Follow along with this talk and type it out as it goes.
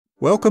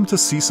Welcome to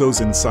CISO's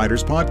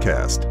Insiders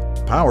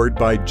podcast, powered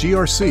by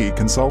GRC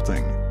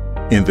Consulting.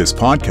 In this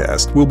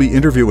podcast, we'll be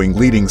interviewing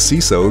leading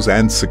CISOs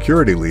and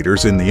security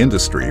leaders in the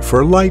industry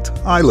for light,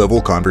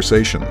 eye-level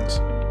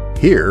conversations.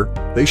 Here,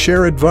 they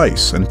share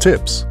advice and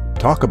tips,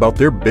 talk about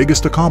their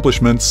biggest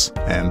accomplishments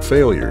and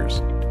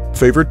failures,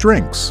 favorite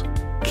drinks,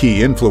 key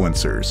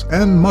influencers,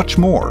 and much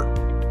more.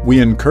 We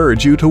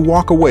encourage you to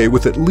walk away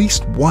with at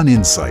least one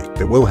insight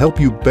that will help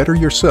you better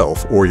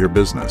yourself or your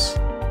business.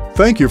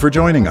 Thank you for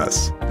joining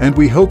us, and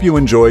we hope you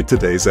enjoyed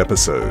today's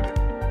episode.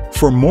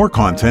 For more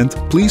content,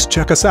 please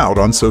check us out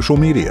on social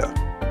media.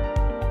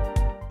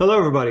 Hello,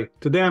 everybody.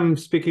 Today I'm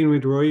speaking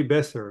with Roee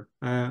Besser.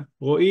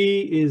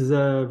 Roee is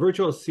a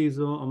virtual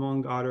CISO,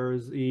 among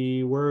others.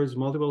 He wears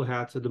multiple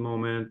hats at the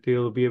moment.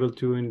 He'll be able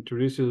to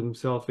introduce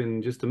himself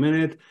in just a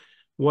minute.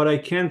 What I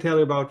can tell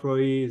you about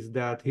Roee is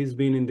that he's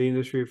been in the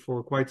industry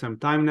for quite some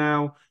time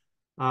now.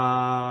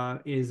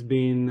 He's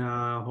been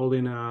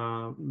holding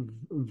a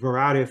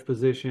variety of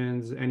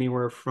positions,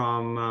 anywhere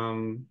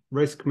from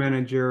risk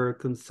manager,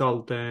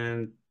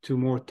 consultant, to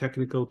more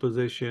technical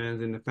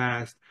positions in the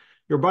past.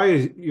 Your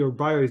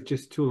bio is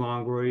just too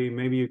long, Roee.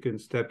 Maybe you can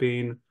step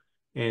in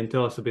and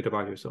tell us a bit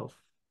about yourself.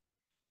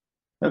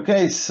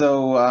 Okay,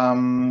 so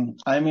I'm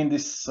in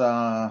this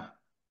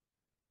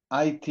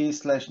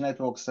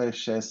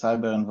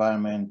IT/network/cyber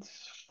environment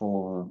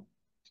for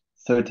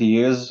 30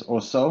 years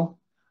or so.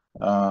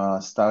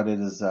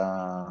 Started as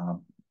a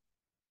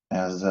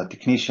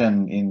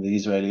technician in the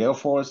Israeli Air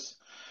Force,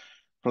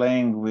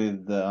 playing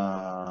with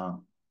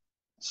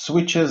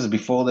switches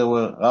before there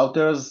were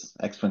routers,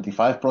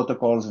 X25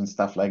 protocols and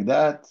stuff like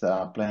that,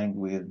 playing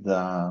with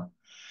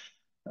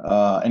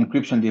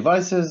encryption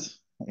devices,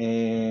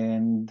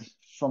 and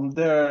from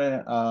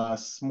there, a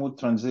smooth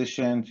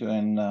transition to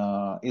an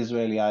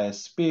Israeli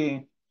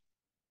ISP,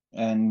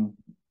 and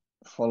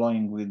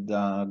following with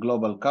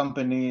global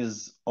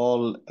companies,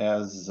 all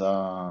as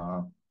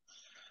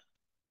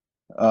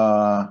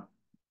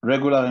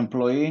regular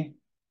employee,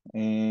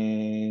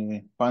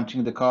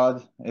 punching the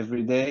card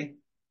every day.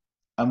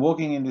 I'm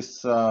working in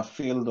this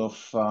field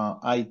of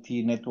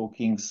IT,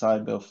 networking,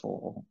 cyber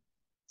for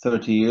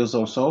 30 years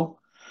or so,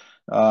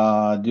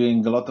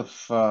 doing a lot of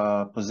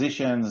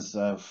positions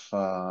of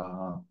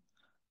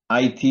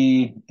IT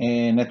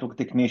network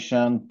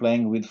technician,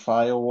 playing with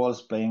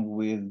firewalls, playing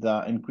with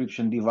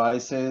encryption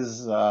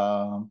devices,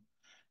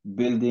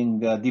 building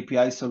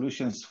DPI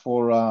solutions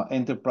for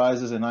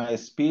enterprises and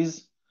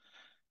ISPs.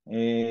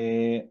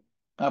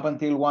 Up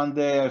until one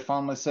day, I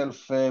found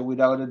myself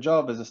without a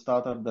job, as a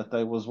startup that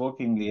I was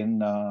working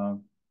in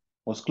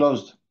was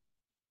closed.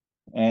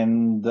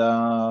 And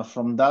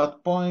from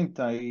that point,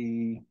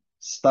 I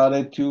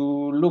started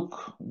to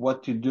look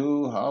what to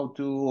do, how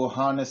to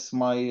harness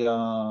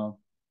my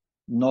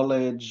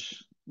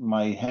knowledge,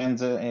 my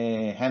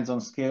hands-on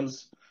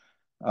skills,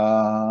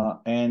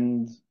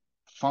 and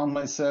found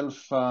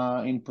myself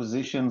in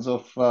positions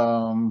of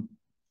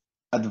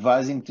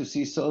advising to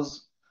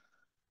CISOs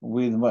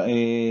with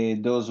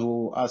those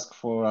who ask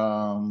for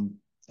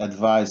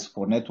advice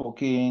for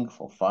networking,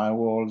 for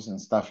firewalls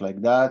and stuff like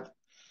that.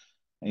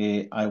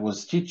 I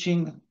was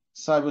teaching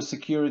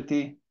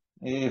cybersecurity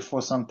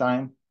for some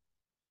time.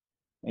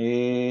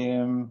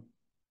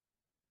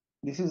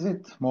 This is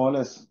it, more or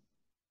less.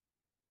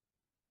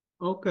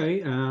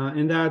 Okay,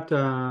 and that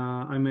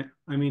I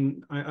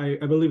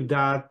believe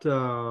that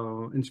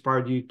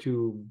inspired you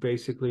to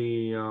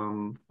basically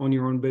own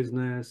your own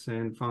business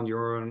and found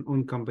your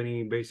own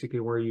company,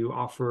 basically, where you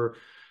offer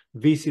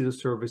vCISO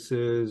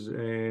services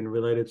and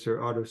related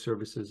other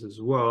services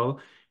as well.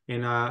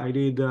 And I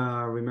did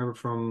remember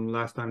from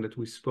last time that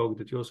we spoke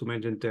that you also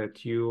mentioned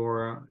that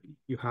you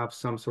have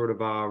some sort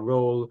of a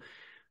role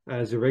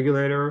as a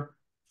regulator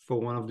for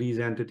one of these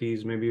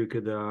entities. Maybe you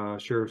could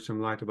share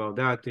some light about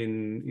that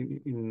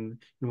in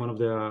one of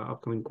the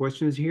upcoming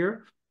questions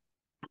here.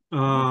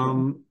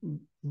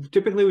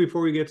 Typically, before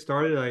we get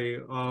started, I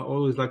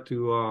always like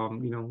to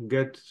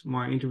get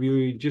my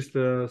interviewee just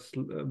a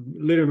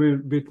little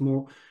bit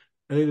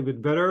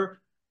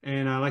better.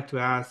 And I like to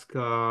ask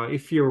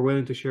if you're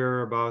willing to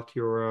share about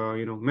your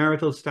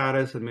marital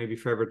status and maybe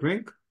favorite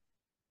drink.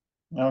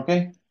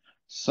 Okay,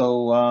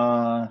 so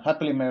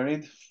happily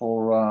married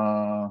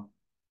for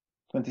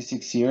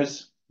 26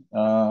 years,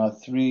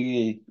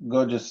 3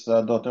 gorgeous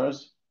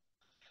daughters,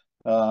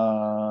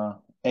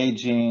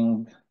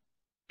 aging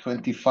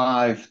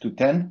 25 to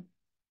 10.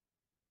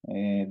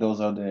 Those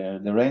are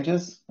the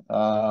ranges.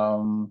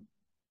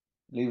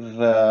 Live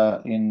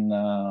in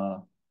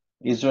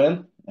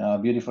Israel,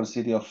 beautiful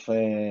city of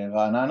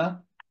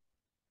Ra'anana,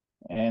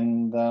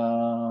 and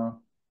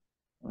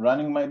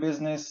running my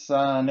business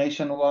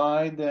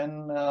nationwide,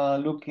 and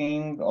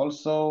looking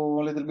also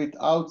a little bit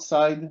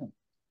outside.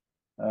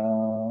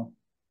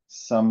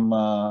 Some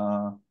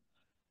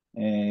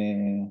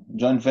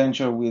joint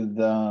venture with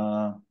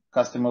a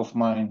customer of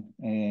mine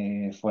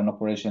for an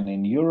operation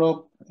in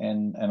Europe,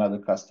 and another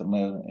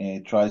customer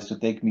tries to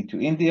take me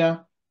to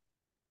India,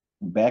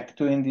 back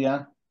to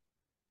India,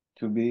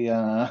 to be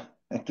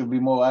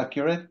more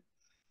accurate.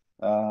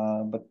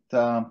 But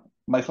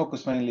my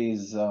focus mainly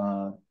is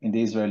in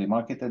the Israeli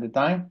market at the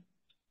time,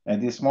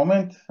 at this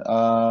moment.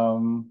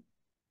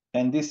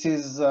 And this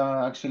is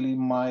actually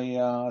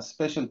my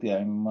specialty.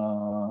 I'm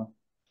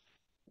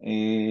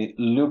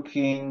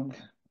looking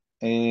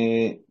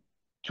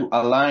to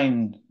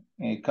align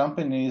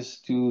companies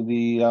to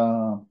the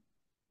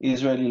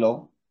Israeli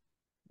law,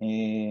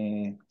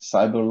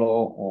 cyber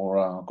law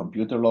or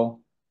computer law,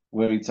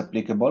 where it's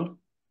applicable.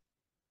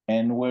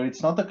 And where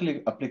it's not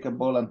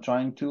applicable, I'm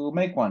trying to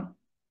make one.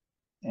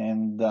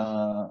 And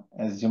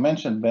as you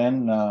mentioned,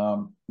 Ben,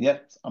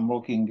 yes, I'm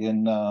working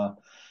in a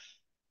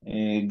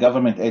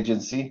government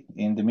agency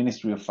in the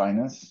Ministry of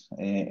Finance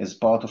as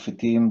part of a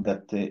team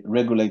that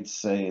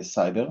regulates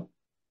cyber.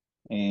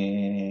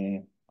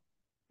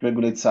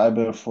 Regulates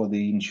cyber for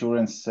the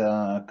insurance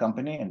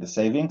company and the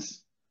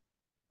savings,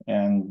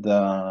 and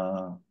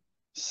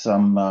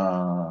some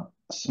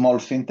small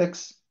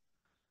fintechs.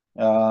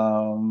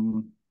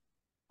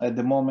 At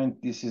the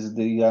moment, this is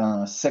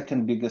the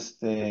second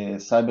biggest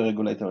cyber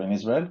regulator in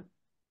Israel.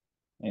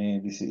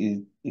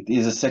 It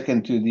is a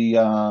second to the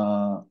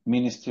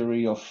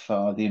Ministry of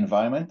the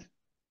Environment.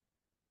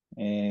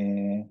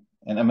 And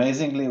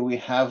amazingly, we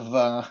have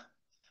the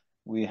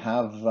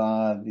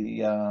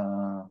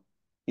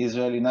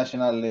Israeli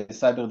National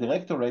Cyber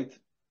Directorate,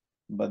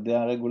 but they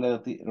are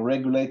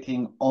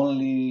regulating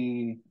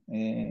only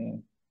a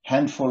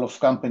handful of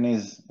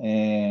companies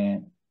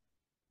and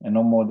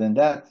no more than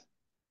that.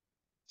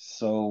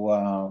 So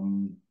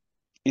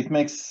it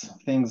makes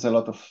things it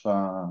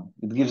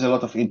gives a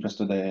lot of interest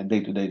to the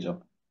day-to-day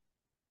job.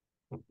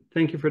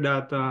 Thank you for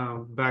that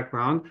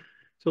background.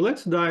 So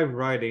let's dive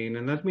right in,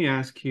 and let me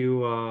ask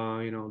you,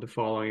 the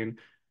following.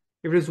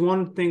 If there's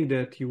one thing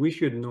that you wish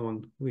you'd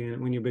known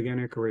when you began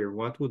your career,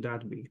 what would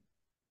that be?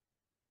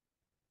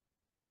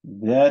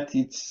 That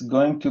it's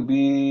going to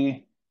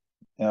be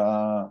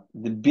the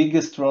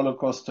biggest roller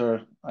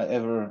coaster I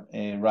ever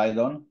ride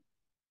on.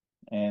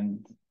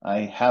 And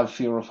I have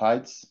fear of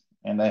heights,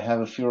 and I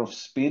have a fear of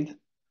speed,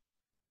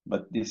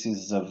 but this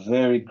is a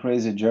very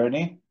crazy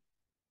journey,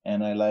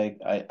 and I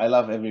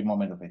love every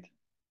moment of it.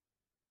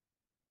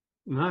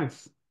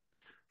 Nice.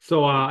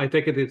 So I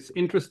take it's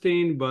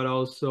interesting, but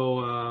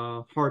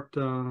also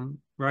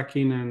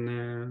heart-wracking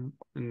and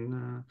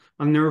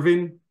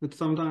unnerving at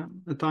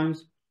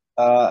times.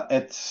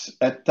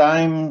 At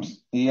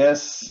times,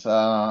 yes.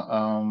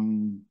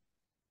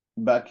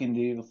 Back in the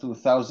year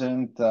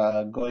 2000,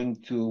 going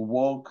to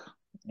work,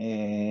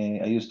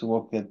 I used to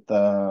work at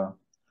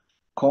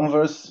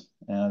Converse.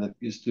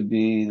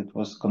 That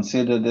was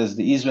considered as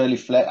the Israeli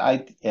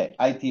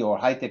IT or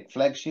high-tech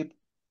flagship.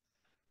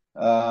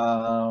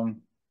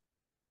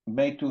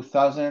 May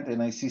 2000,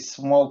 and I see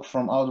smoke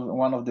from out of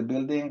one of the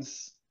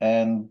buildings,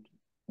 and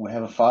we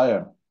have a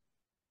fire.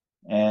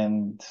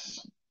 And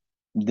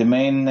the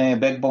main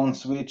backbone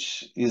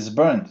switch is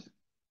burned.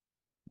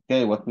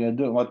 Okay, what we are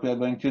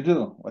going to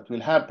do, what will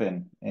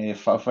happen?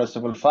 First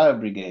of all, fire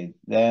brigade.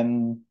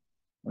 Then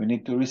we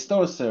need to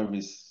restore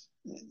service.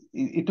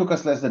 It took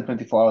us less than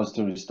 24 hours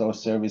to restore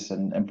service,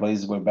 and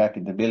employees were back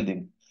in the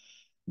building.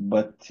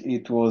 But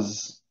it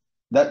was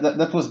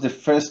that was the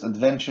first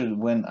adventure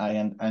when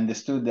I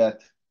understood that,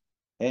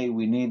 hey,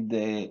 we need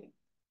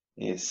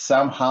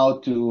somehow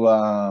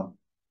to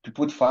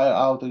put fire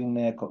out in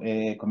a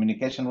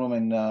communication room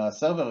and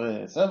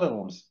server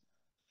rooms.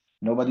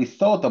 Nobody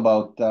thought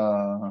about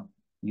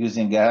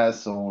using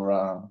gas or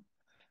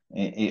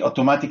a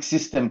automatic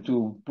system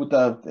to put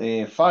out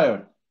a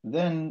fire.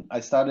 Then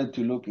I started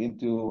to look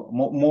into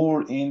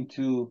more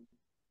into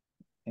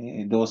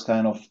those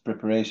kind of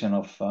preparation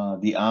of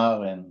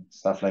DR and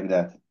stuff like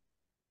that.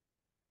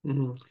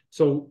 Mm-hmm.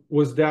 So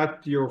was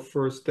that your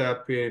first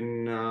step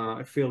in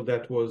a field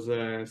that was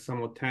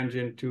somewhat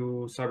tangent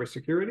to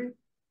cybersecurity,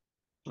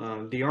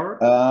 DR?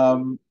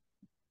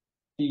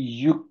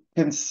 You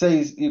can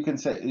say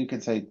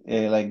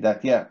like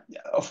that. Yeah,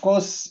 of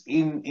course.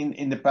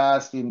 In the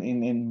past,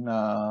 when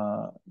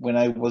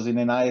I was in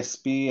an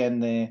ISP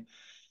and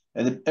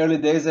at the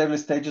early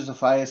stages of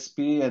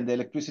ISP, and the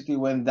electricity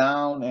went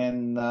down,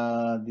 and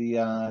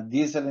the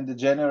diesel in the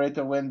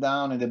generator went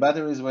down, and the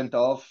batteries went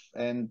off,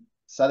 and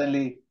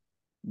suddenly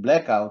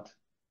blackout.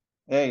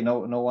 Hey,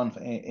 no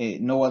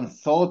one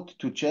thought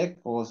to check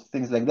or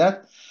things like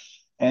that.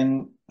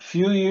 And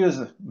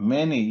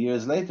many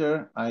years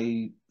later,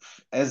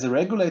 as a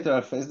regulator,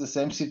 I faced the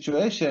same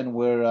situation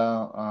where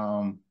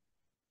an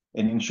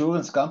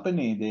insurance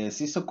company, the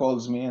CISO,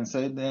 calls me and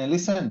said,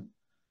 "Listen,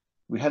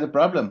 we had a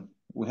problem.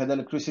 We had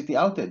electricity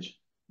outage."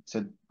 I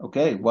said,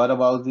 "Okay, what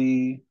about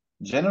the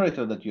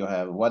generator that you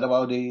have? What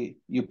about the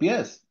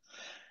UPS?"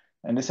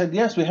 And they said,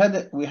 "Yes, we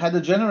had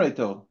a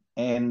generator,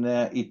 and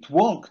it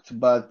worked,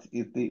 but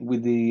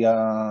with the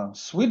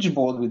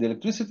switchboard, with the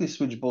electricity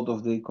switchboard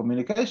of the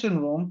communication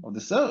room, of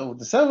the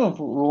server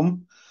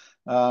room,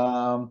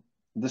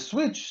 the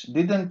switch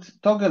didn't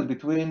toggle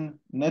between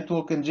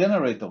network and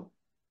generator.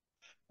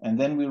 And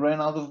then we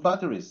ran out of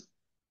batteries."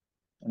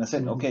 And I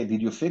said, "Okay,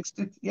 did you fix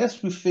it?"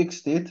 "Yes, we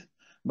fixed it,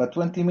 but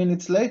 20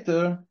 minutes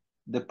later,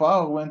 the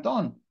power went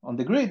on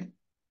the grid."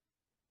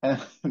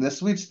 and the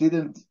switch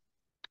didn't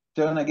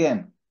turn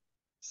again.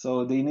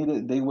 So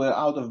they were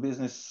out of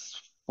business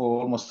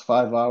for almost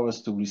 5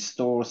 hours to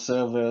restore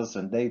servers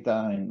and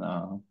data,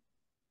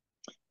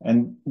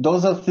 and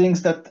those are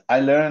things that I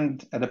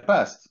learned at the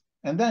past.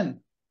 And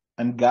then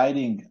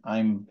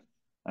I'm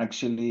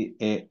actually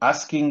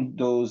asking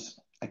those.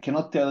 I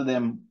cannot tell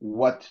them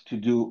what to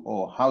do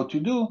or how to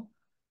do,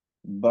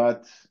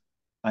 but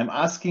I'm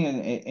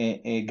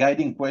asking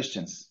guiding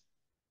questions.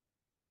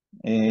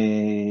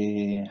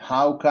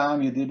 How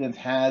come you didn't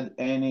had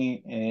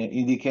any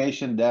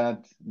indication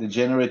that the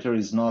generator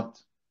is not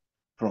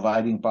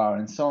providing power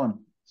and so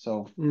on?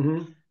 So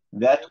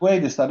that way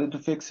they started to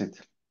fix it.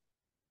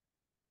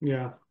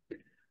 Yeah.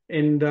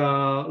 And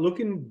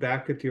looking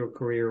back at your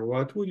career,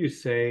 what would you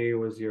say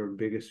was your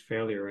biggest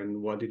failure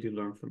and what did you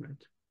learn from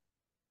it?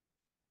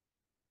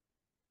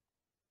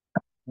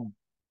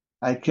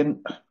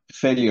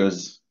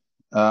 Failures.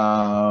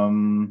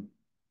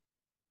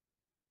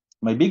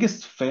 My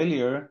biggest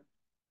failure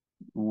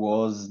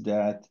was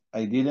that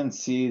I didn't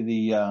see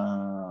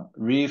the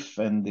reef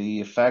and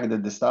the fact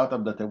that the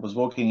startup that I was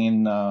working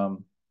in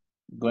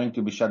going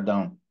to be shut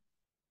down.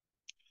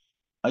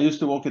 I used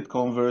to work at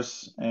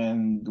Converse,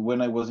 and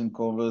when I was in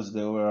Converse,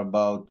 there were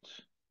about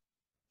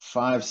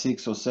 5,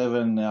 6, or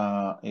 7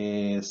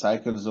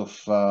 cycles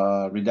of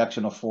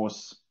reduction of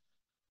force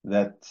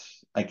that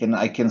I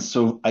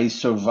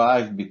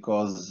survived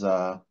because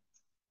I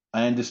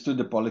understood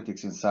the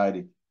politics inside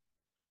it.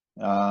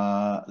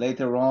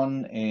 Later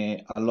on,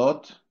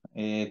 Allot,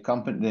 the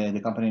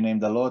company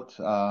named Allot,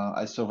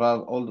 I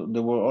survived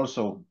there were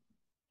also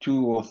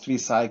 2 or 3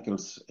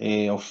 cycles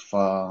of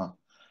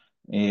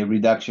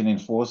reduction in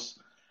force,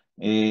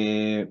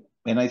 and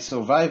I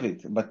survived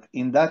it. But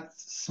in that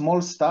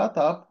small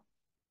startup,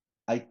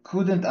 I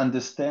couldn't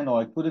understand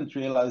or I couldn't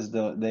realize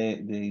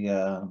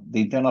the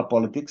internal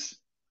politics,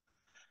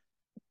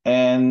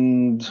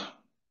 and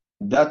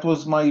that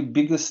was my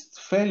biggest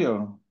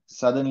failure.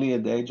 Suddenly,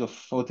 at the age of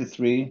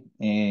 43,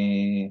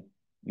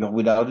 you're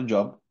without a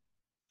job.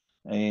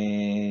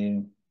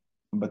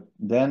 But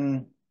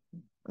then,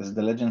 as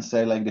the legends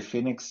say, like the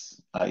phoenix,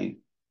 I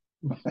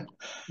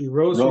You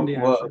rose from the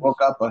ashes.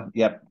 woke up.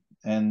 Yep.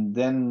 And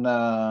then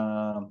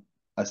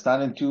I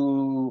started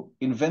to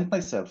invent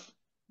myself.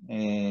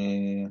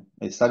 I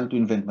started to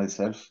invent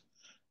myself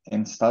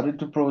and started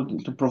to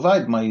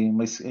provide my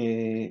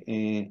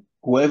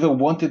whoever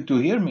wanted to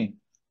hear me,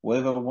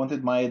 whoever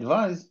wanted my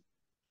advice,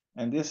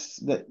 and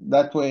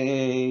that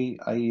way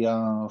I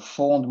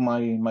formed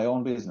my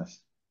own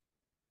business.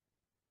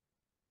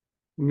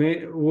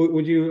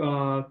 Would you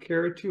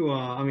care to,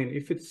 I mean,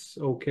 if it's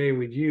okay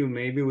with you,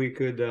 maybe we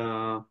could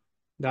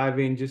dive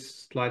in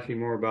just slightly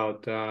more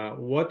about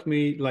what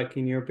made, like,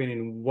 in your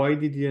opinion, why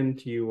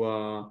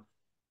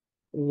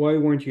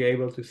weren't you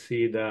able to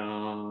see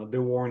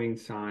the warning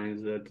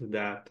signs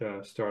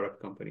that startup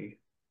company?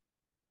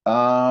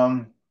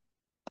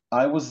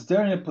 I was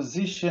there in a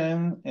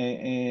position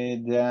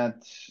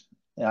that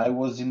I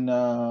was in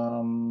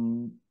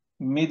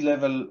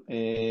mid-level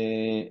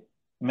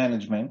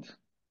management,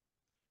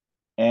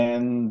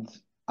 and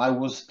I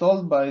was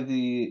told by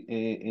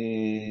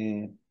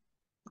the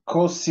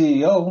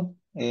co-CEO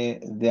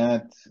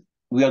that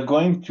we are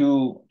going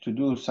to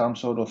do some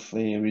sort of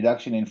a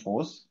reduction in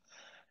force,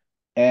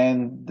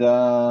 and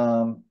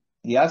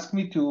he asked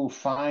me to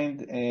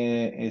find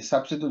a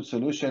substitute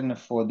solution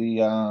for the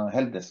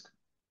help desk,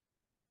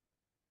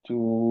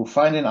 to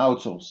find an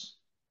outsource.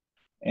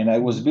 And I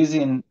was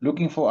busy in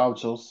looking for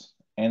outsource,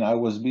 and I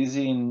was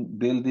busy in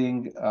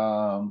building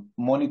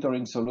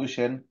monitoring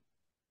solution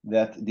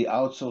that the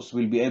outsource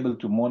will be able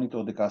to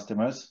monitor the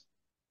customers.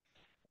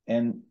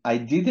 And I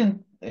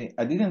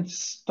didn't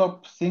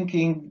stop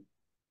thinking,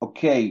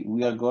 okay,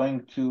 we are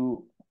going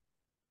to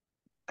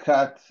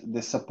cut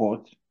the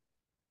support.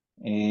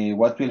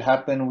 What will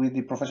happen with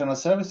the professional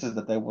services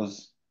that I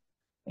was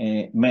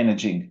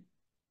managing?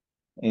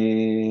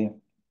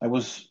 I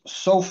was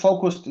so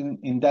focused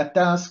in that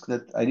task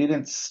that I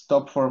didn't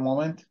stop for a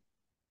moment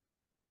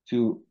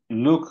to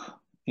look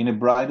in a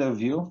brighter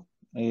view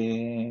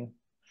and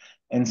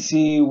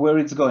see where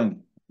it's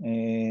going.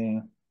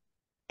 And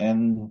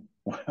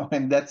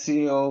when that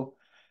CEO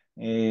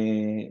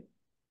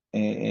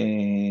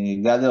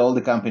gathered all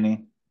the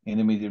company in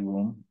the meeting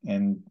room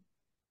and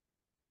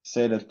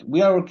said that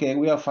we are okay,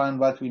 we are fine,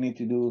 but we need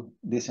to do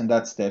this and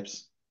that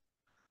steps.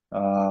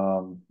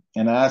 And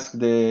I asked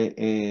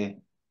the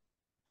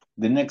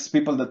next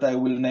people that I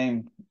will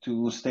name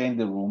to stay in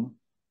the room.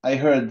 I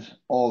heard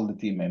all the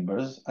team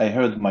members. I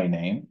heard my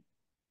name.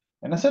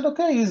 And I said,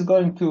 okay, he's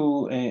going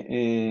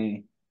to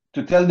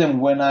tell them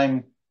when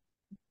I'm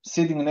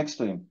sitting next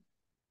to him.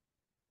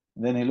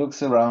 Then he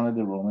looks around at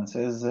the room and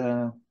says,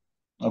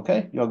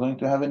 okay, you're going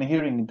to have a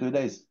hearing in 2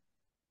 days.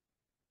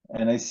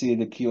 And I see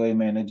the QA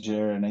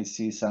manager, and I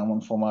see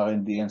someone from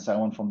R&D and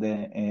someone from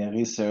the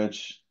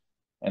research,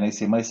 and I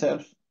see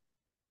myself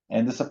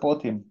and the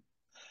support team.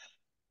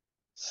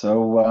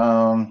 So,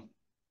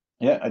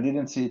 yeah, I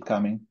didn't see it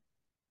coming.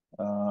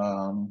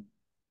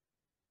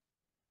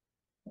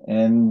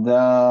 And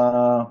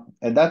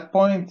at that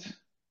point,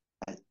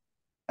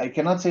 I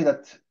cannot say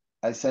that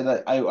I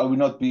said I will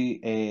not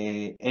be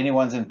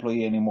anyone's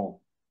employee anymore.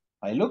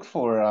 I looked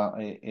for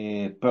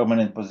a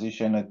permanent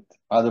position at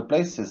other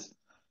places.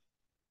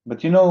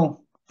 But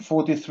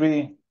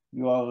 43,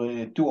 you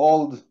are too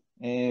old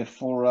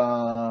for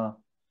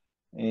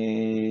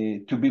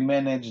to be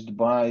managed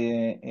by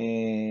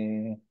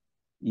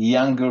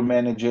younger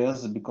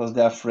managers because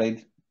they're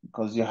afraid,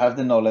 because you have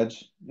the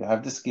knowledge, you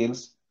have the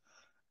skills.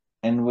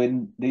 And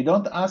when they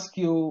don't ask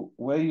you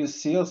where you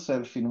see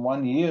yourself in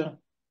 1 year,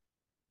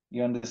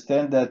 you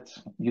understand that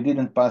you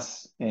didn't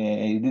pass,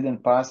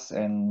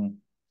 and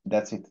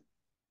that's it.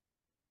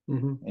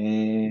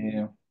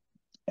 Mm-hmm.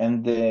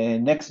 And the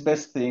next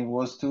best thing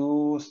was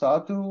to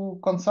start to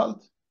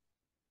consult.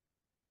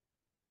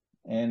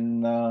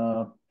 And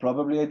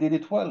probably I did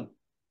it well.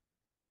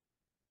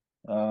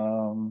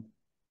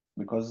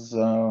 Because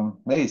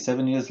hey,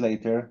 7 years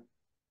later,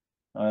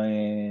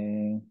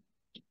 I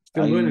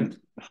Still doing it.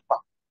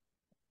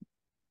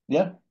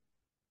 Yeah.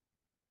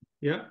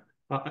 Yeah.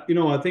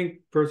 I think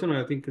personally,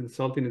 I think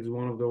consulting is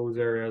one of those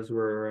areas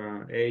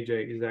where age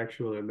is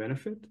actually a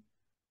benefit.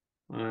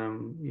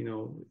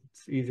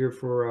 It's easier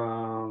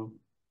for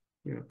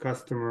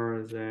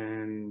customers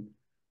and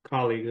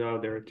colleagues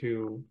out there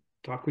to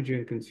talk with you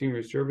in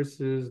consumer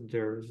services.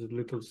 There's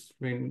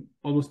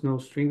almost no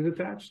strings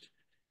attached,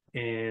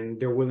 and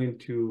they're willing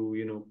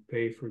to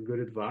pay for good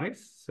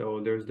advice.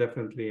 So there's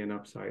definitely an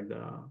upside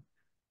to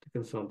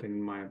consulting,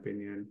 in my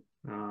opinion.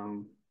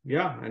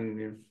 Yeah,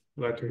 and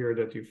glad to hear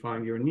that you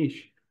found your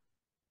niche.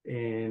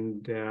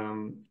 And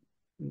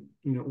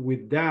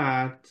with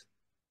that,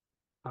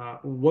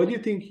 what do you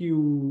think you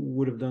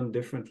would have done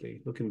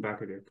differently looking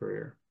back at your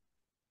career?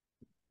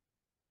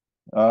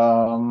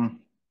 My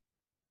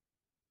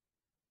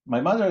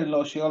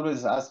mother-in-law, she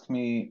always asked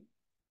me,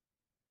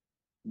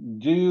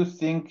 do you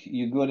think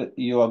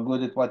you are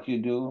good at what you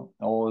do,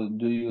 or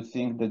do you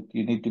think that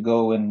you need to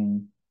go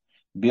and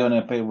be on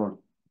a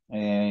payroll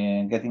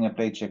and getting a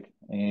paycheck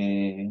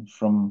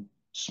from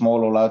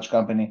small or large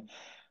company?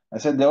 I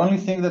said, the only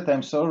thing that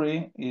I'm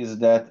sorry is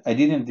that I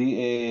didn't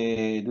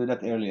do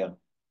that earlier.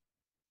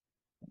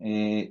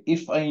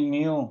 If I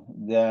knew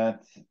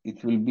that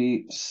it will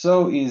be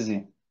so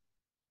easy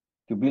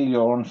to build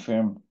your own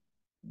firm,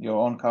 your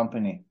own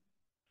company,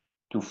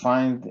 to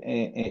find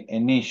a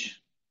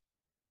niche.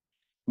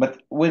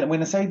 But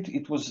when I say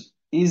it was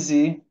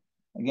easy,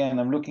 again,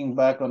 I'm looking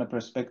back on a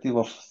perspective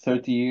of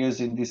 30 years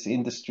in this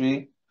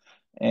industry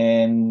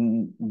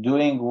and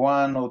doing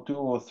one or two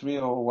or three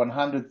or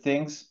 100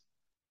 things.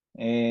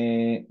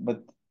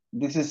 But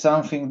this is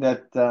something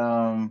that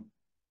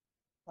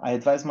I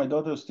advise my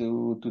daughters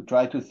to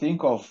try to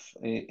think of,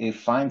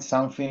 find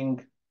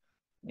something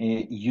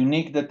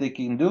unique that they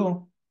can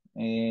do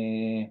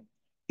in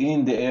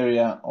the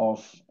area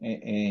of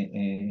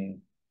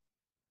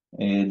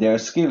their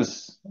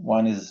skills.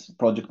 One is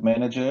project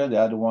manager, the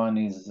other one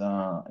is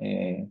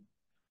a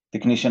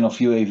technician of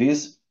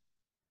UAVs.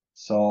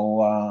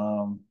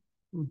 So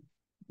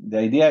the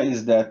idea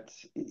is that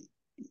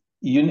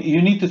you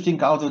need to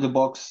think out of the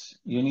box.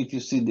 You need to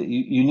see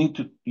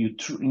you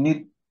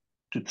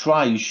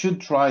should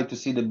try to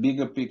see the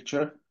bigger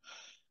picture,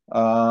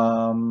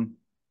 and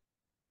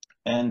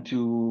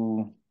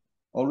to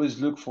always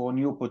look for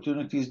new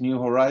opportunities, new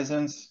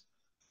horizons.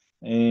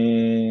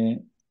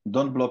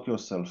 Don't block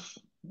yourself.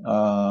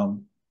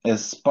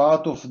 As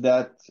part of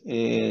that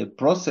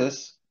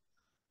process,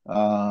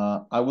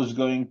 I was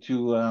going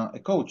to a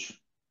coach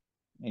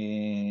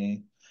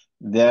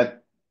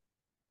that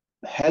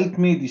helped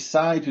me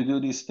decide to do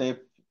this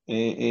step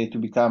to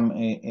become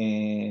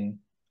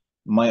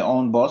my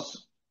own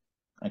boss.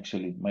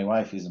 Actually, my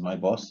wife is my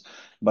boss,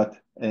 but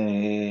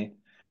the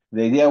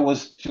idea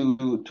was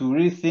to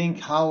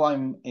rethink how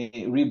I'm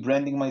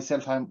rebranding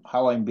myself,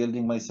 how I'm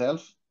building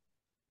myself.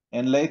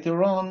 And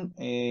later on,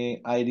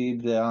 I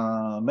did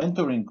a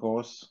mentoring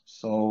course,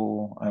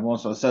 so I'm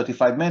also a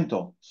certified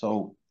mentor.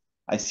 So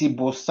I see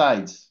both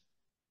sides.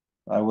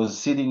 I was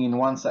sitting in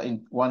one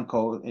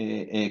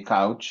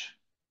couch,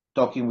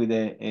 talking with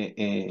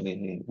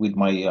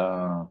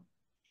my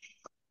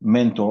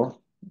mentor,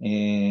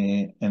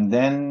 and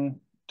then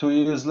 2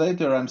 years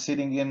later, I'm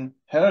sitting in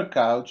her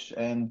couch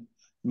and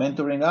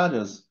mentoring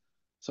others.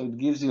 So it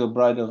gives you a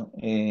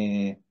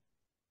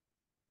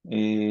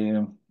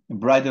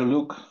brighter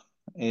look,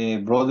 a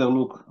broader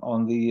look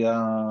on the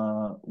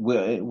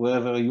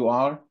wherever you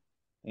are,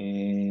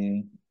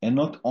 and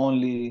not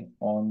only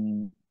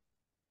on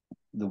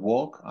the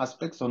work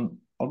aspects, on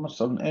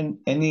almost on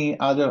any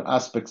other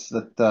aspects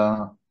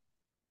that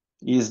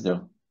is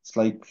there. It's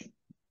like,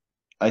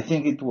 I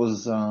think it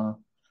was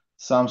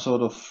some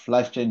sort of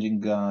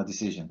life-changing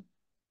decision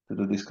to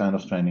do this kind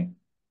of training.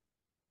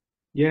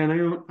 Yeah,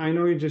 and I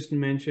know you just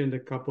mentioned a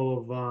couple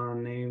of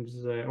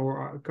names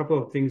or a couple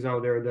of things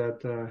out there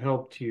that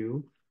helped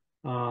you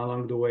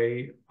along the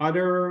way.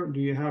 Did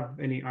you have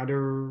any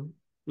other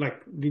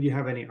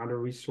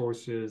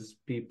resources,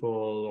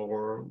 people,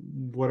 or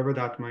whatever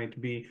that might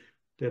be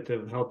that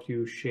have helped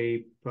you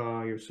shape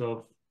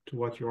yourself to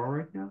what you are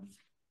right now?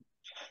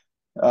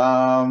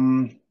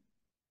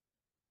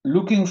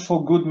 Looking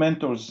for good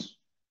mentors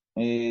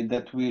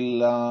that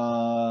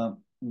will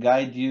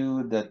guide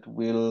you, that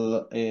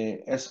will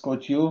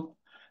escort you.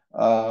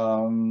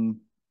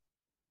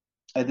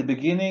 At the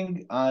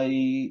beginning,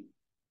 I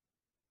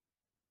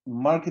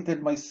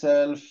marketed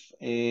myself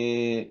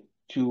to,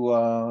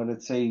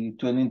 let's say,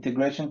 to an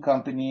integration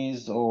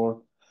companies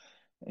or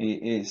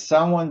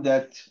someone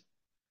that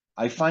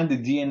I find the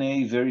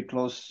DNA very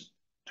close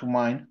to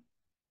mine.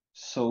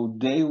 So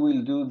they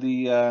will do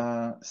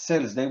the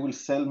sales. They will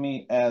sell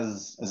me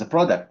as a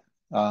product.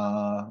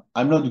 I'm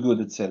not good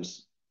at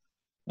sales.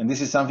 And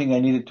this is something I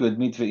needed to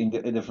admit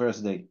in the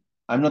first day.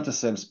 I'm not a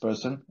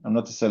salesperson. I'm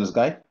not a sales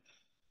guy.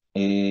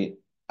 I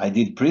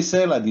did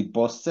pre-sale, I did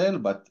post-sale,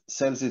 but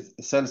sales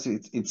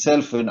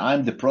itself, when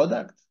I'm the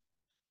product,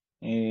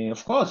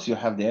 of course, you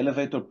have the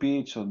elevator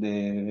pitch or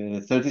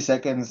the 30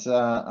 seconds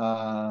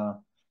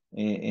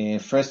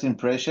first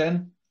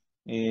impression.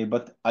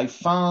 But I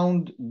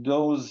found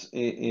those,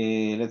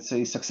 let's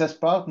say, success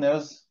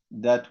partners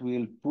that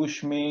will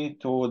push me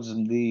towards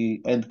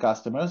the end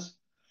customers.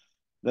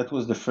 That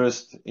was the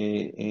first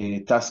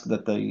task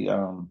that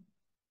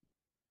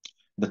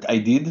I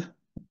did,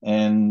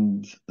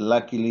 and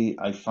luckily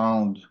I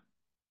found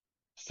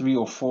 3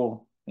 or 4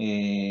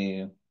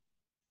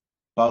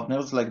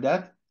 partners like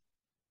that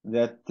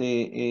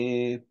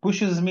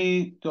pushes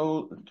me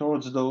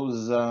towards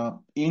those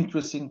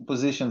interesting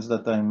positions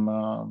that I'm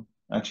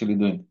actually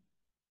doing.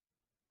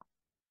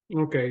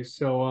 Okay,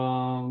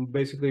 so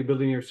basically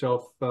building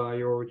yourself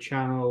your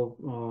channel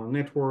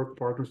network,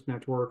 partners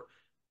network,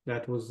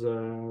 that was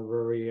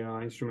very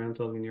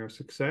instrumental in your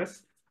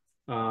success.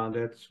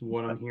 That's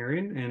what I'm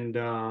hearing. And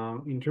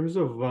in terms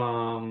of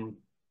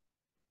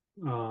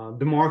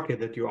the market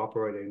that you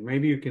operate in,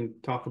 maybe you can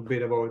talk a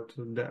bit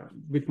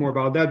bit more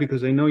about that,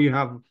 because I know you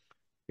have,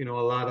 a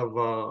lot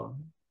of,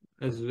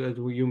 as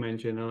you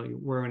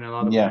mentioned, wearing a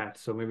lot of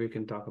hats. So maybe you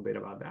can talk a bit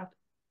about that.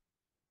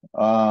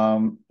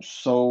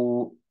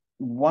 So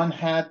one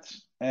hat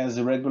as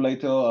a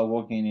regulator, I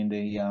work in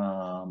the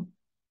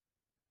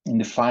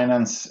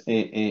finance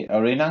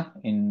arena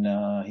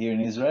here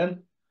in Israel.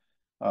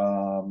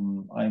 I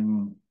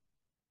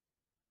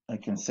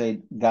can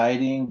say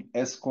guiding,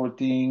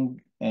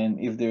 escorting, and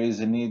if there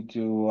is a need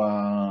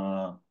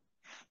to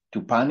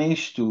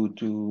punish those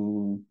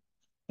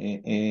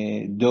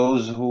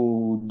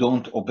who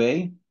don't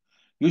obey.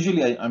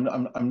 Usually,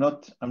 I'm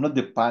not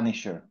the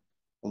punisher,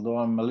 although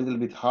I'm a little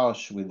bit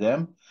harsh with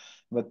them.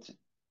 But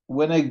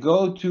when I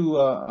go to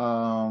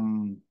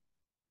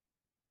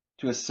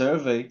a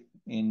survey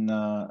in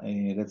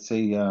let's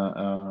say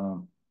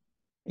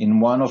in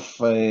one of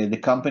the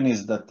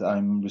companies that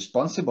I'm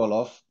responsible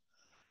of,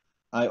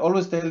 I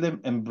always tell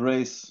them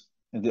embrace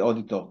the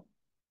auditor.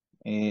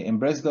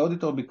 Embrace the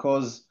auditor,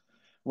 because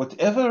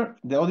whatever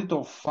the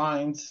auditor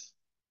finds,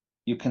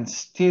 you can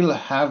still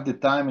have the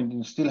time and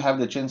you still have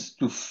the chance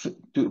to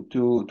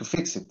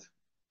fix it,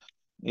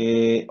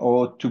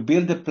 or to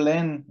build a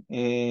plan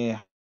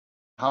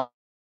how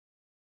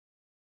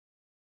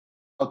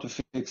to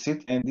fix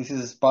it. And this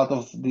is part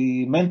of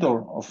the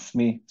mentor of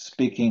me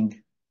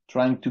speaking,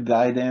 trying to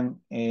guide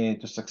them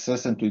to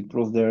success and to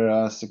improve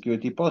their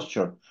security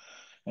posture.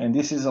 And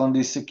this is on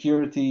the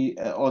security,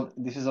 or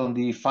this is on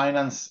the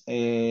finance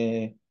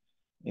side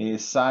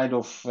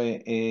of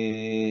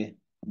the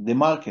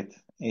market.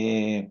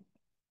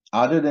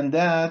 Other than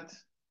that,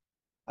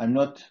 I'm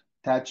not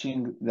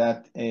touching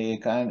that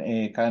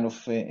kind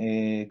of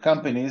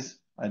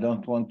companies. I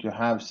don't want to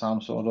have some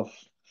sort of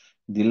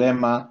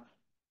dilemma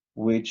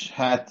which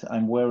hat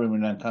I'm wearing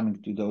when I'm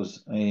coming to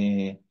those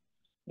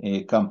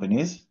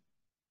companies.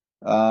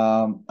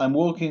 I'm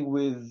working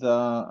with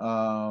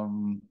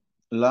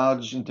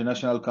large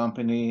international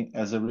company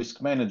as a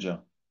risk manager,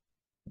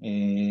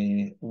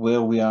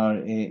 where we are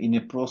in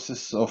a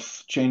process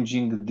of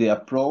changing the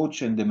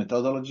approach and the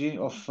methodology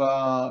of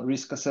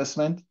risk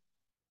assessment.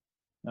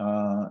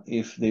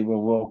 If they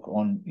will work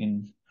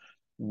in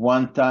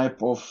one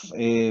type of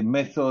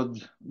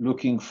method,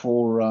 looking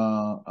for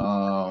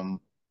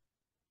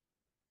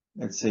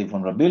let's say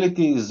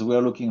vulnerabilities, we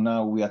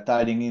are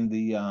tidying in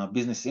the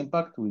business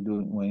impact.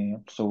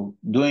 Doing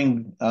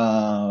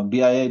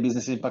BIA,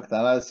 business impact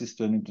analysis,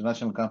 to an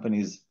international company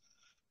is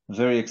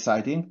very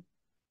exciting,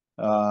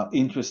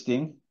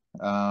 interesting.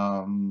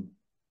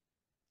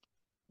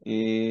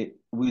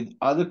 With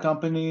other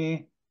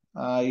company,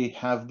 I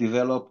have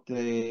developed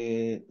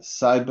a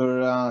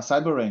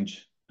cyber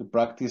range to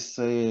practice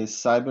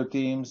cyber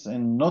teams,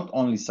 and not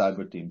only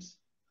cyber teams.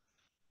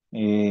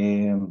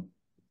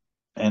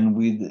 And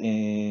with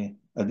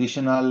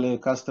additional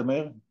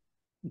customer,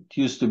 it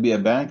used to be a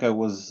bank. I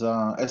was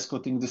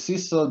escorting the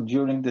CISO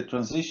during the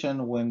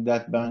transition when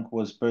that bank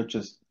was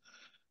purchased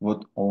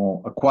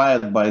or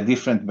acquired by a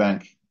different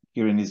bank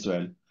here in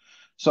Israel.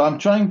 So I'm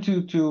trying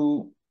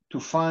to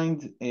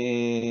find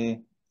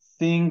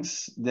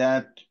things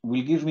that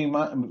will give me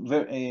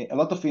a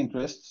lot of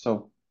interest.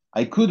 So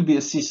I could be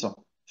a CISO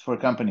for a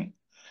company,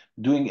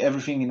 doing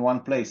everything in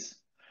one place.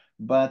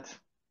 But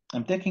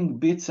I'm taking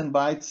bits and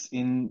bytes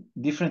in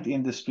different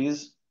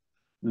industries,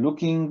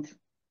 looking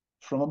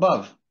from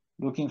above.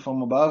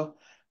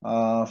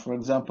 For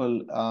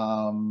example,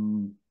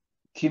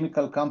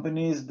 chemical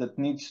companies that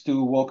needs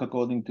to work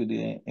according to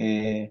the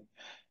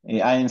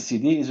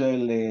INCD,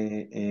 Israel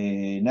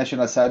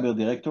National Cyber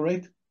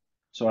Directorate.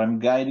 So I'm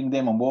guiding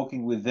them, I'm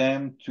working with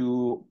them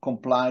to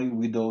comply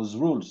with those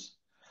rules.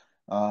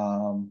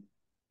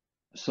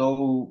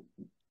 So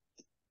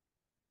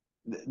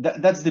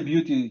that's the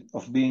beauty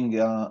of being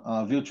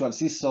a virtual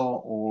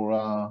CISO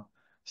or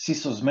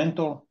CISO's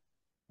mentor.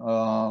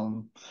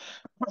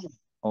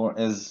 Or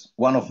as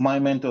one of my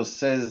mentors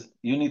says,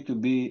 you need to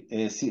be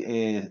the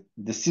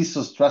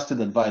CISO's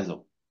trusted advisor.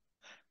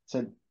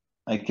 Said,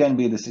 I can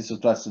be the CISO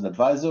trusted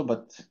advisor,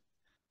 but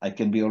I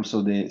can be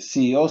also the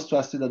CEO's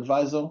trusted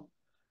advisor.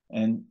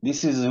 And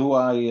this is who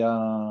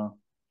I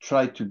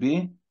try to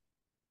be.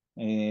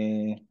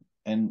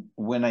 And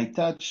when I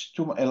touch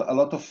a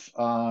lot of,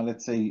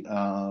 let's say,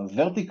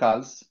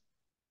 verticals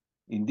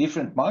in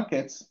different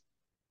markets,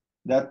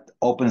 that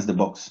opens the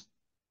box.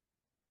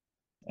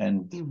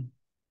 And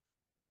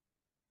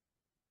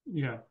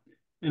yeah.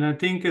 And I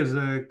think as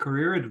a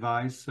career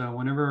advice,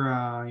 whenever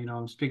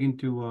I'm speaking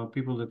to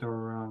people that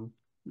are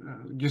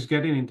just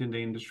getting into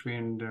the industry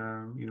and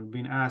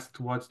being asked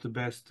what's the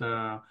best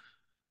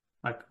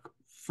like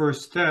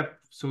first step.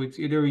 So it's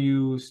either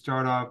you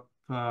start up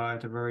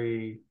at a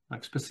very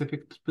like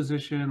specific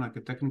position, like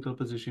a technical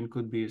position,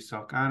 could be a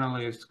SOC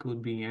analyst,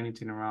 could be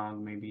anything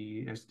around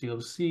maybe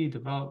SDLC,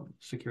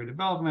 security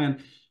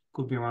development,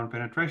 could be around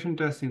penetration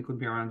testing, could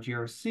be around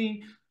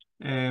GRC.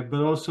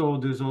 But also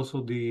there's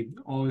also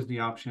always the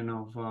option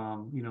of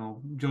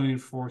joining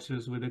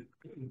forces with a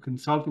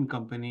consulting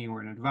company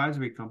or an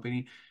advisory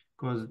company,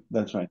 because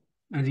that's right.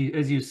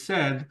 As you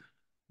said,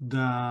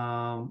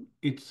 the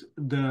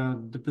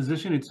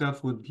position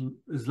itself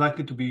is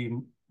likely to be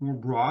more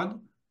broad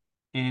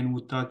and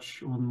would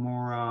touch on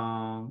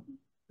more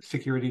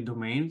security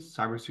domains,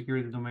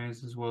 cybersecurity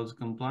domains, as well as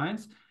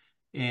compliance,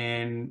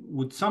 and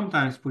would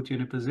sometimes put you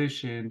in a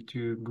position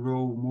to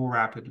grow more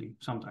rapidly.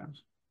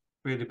 Sometimes,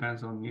 it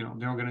depends on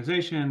the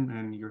organization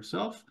and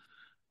yourself.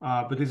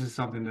 But this is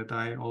something that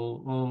I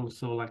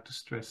also like to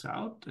stress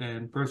out.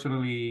 And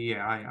personally,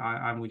 yeah,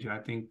 I'm with you. I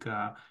think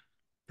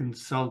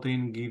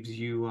consulting gives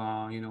you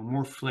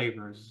more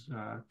flavors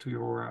to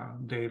your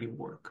daily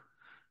work,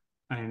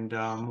 and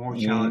more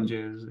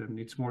challenges, and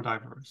it's more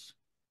diverse.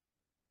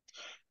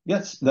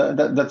 Yes,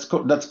 that's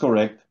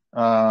correct.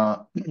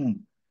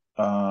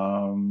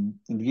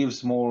 It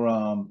gives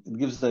more. It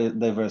gives the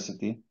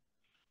diversity.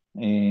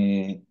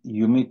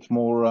 You meet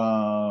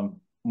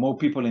more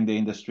people in the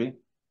industry.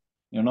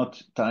 You're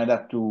not tied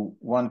up to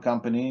one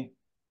company,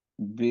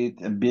 be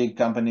it a big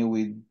company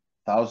with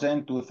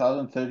 1,000,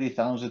 2,000,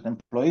 30,000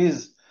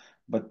 employees,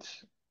 but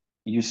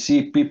you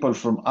see people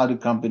from other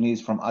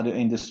companies, from other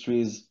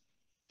industries.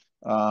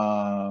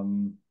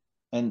 And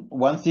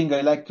one thing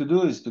I like to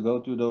do is to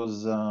go to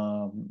those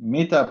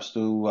meetups,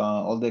 to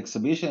all the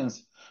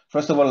exhibitions.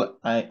 First of all,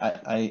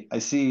 I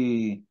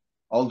see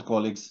old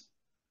colleagues.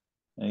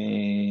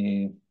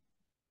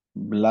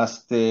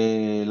 Last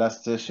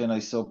session, I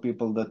saw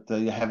people that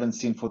you haven't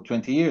seen for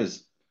 20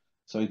 years.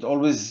 So it's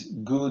always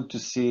good to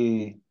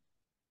see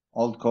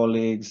old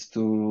colleagues,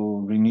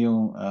 to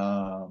renew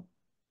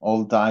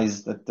old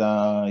ties that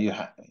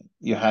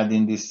you had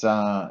in this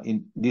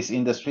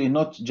industry,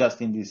 not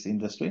just in this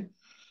industry.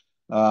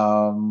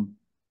 And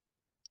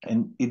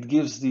it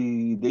gives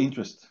the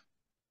interest.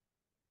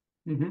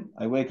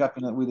 I wake up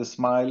with a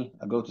smile.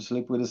 I go to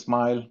sleep with a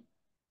smile.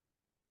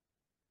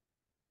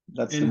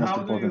 That's the most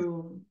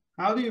important.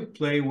 How do you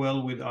play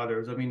well with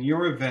others? I mean,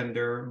 you're a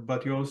vendor,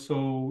 but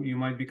you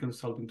might be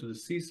consulting to the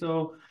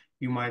CISO.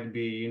 You might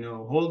be,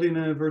 holding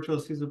a virtual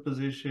CISO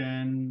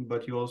position,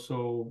 but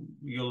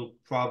you'll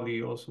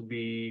probably also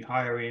be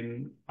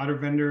hiring other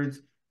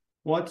vendors.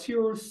 What's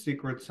your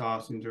secret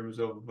sauce in terms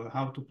of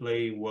how to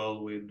play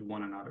well with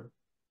one another?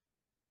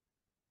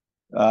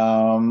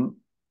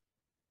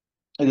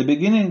 At the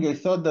beginning, I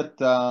thought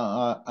that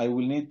I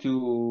will need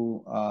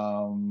to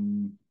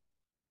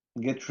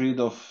get rid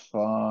of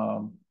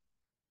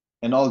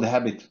an old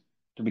habit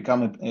to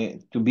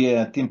be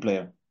a team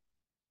player.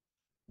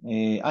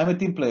 I'm a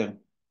team player.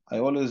 I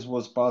always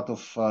was part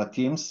of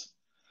teams,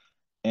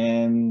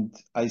 and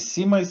I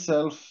see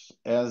myself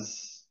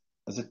as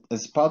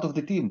part of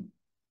the team.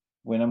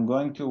 When I'm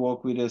going to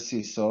work with a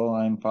CISO,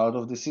 I'm part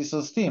of the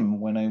CISO's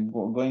team. When I'm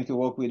going to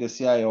work with a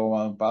CIO,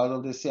 I'm part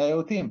of the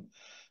CIO team.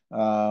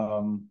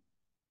 I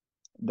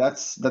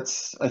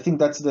think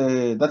that's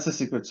the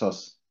secret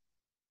sauce.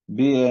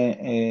 Be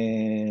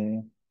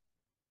a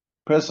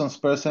person's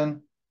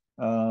person,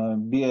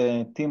 be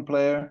a team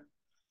player,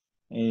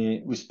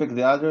 respect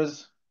the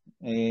others,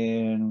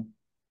 and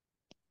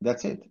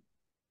that's it.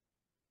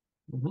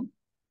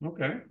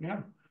 Okay,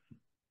 yeah.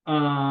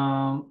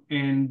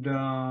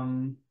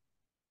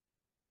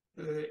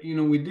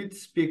 We did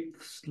speak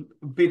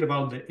a bit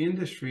about the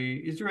industry.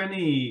 Is there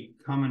any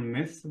common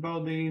myths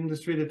about the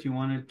industry that you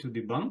wanted to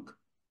debunk?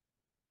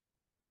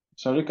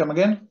 Sorry, come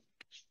again?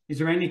 Is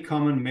there any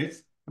common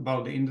myth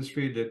about the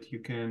industry that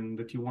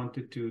you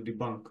wanted to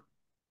debunk?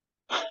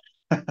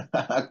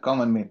 A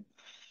common myth.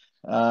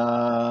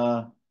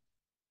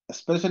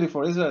 Especially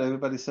for Israel,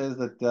 everybody says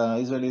that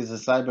Israel is a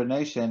cyber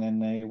nation,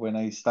 and when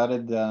I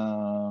started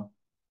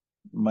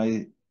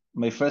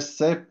my first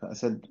step, I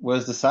said,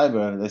 "Where's the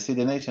cyber? I see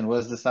the nation.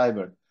 Where's the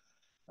cyber?"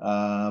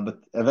 But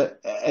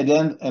at the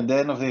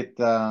end of it,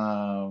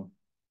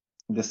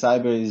 the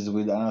cyber is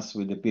with us,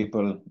 with the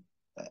people.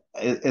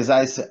 As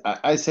I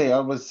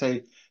always say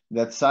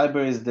that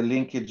cyber is the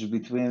linkage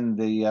between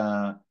the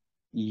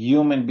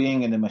human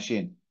being and the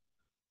machine.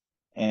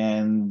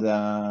 And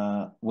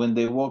when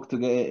they work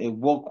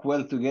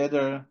well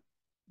together,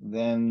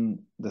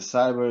 then the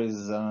cyber is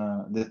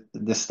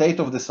the state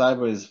of the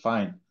cyber is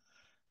fine.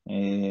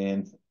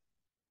 And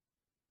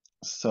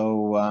so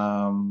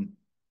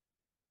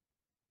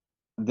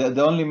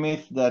the only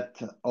myth that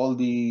all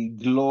the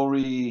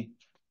glory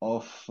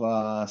of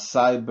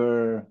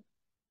cyber,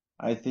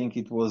 I think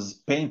it was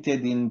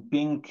painted in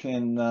pink,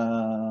 and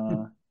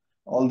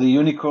all the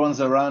unicorns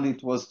around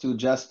it was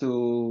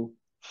to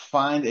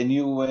find a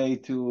new way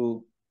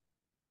to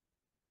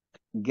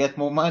get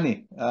more money.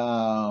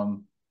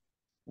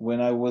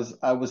 When I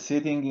was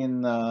sitting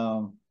in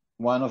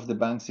one of the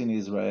banks in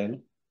Israel,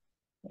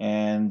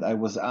 and I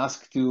was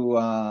asked to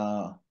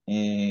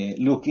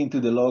look into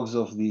the logs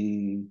of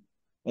the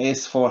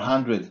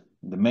AS400,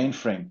 the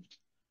mainframe,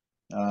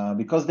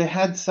 because they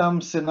had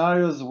some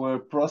scenarios where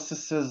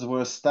processes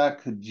were stuck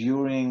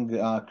during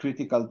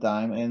critical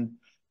time, and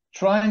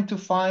trying to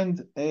find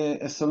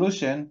a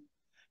solution.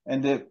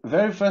 And the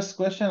very first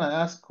question I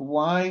asked,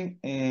 why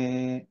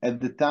at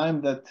the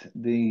time that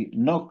the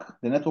NOC,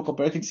 the network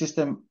operating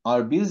system,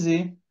 are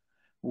busy,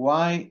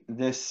 why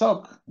the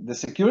SOC, the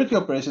Security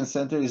Operations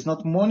Center, is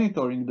not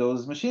monitoring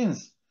those machines?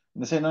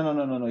 And they say,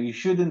 no, you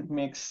shouldn't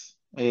mix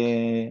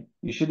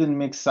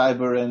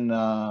cyber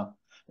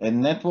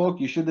and network.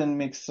 You shouldn't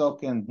mix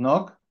SOC and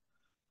NOC.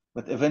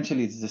 But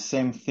eventually, it's the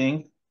same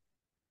thing.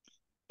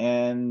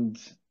 And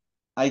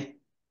I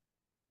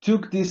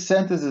took these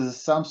sentences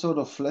as some sort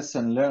of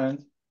lesson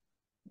learned.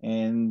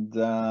 And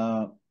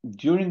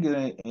during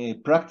a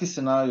practice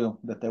scenario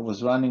that I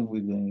was running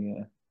with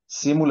a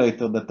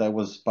simulator that I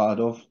was part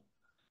of,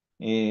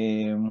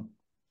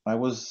 I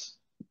was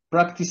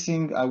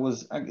practicing, I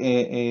was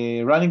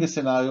running a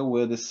scenario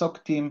where the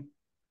SOC team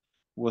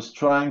was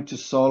trying to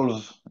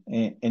solve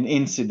an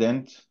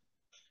incident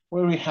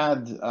where we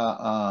had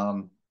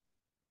a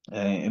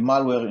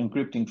malware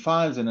encrypting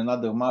files and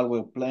another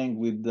malware playing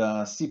with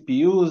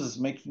CPUs,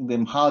 making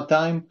them hard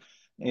time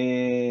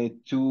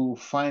to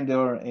find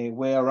their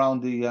way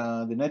around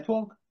the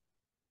network.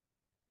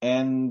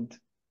 And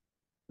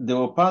they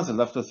were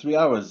puzzled after 3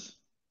 hours.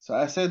 So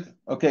I said,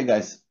 okay,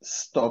 guys,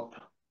 stop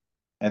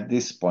at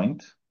this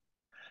point.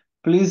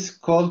 Please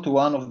call to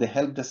one of the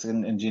help desk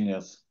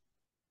engineers.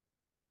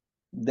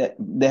 The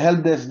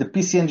help desk, the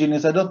PC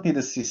engineers, I don't need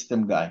a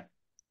system guy.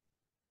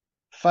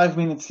 5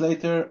 minutes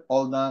later,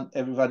 all done,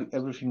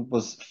 everything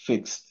was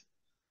fixed.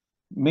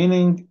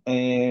 Meaning,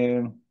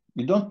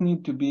 you don't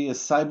need to be a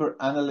cyber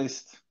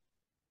analyst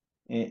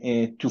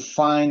to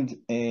find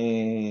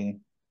a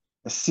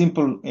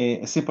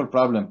simple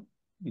problem.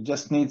 You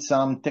just need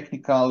some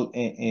technical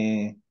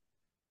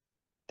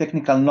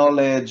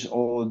knowledge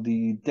or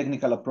the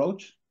technical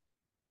approach.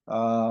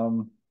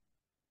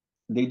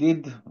 They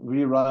did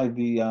rewrite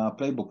the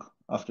playbook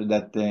after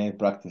that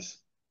practice.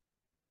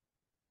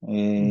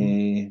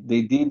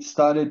 They did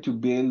started to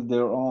build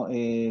their own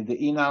the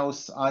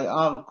in-house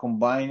IR,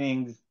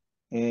 combining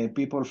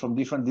people from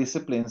different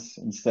disciplines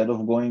instead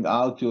of going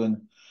out to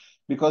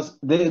because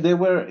they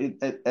were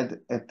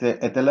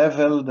at a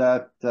level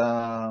that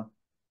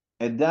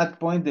at that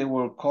point they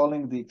were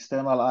calling the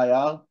external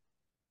IR.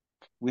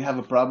 We have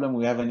a problem.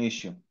 We have an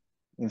issue,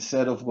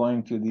 instead of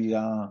going to the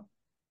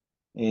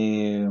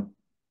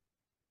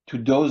to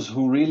those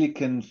who really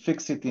can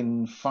fix it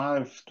in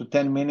 5 to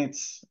 10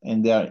 minutes,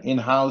 and they are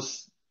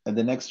in-house at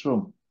the next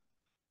room.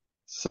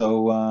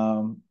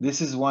 So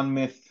this is one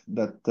myth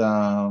that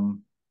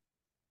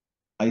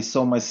I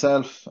saw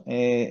myself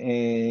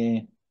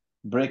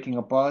breaking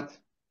apart,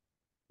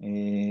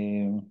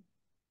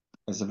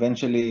 as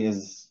eventually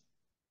as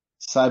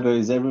cyber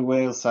is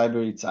everywhere.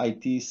 Cyber, it's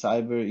IT.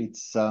 Cyber,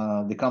 it's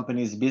the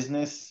company's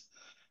business.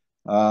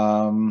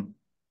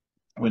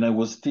 When I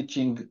was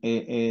teaching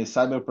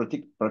cyber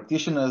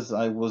practitioners,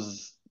 I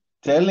was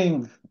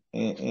telling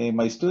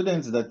my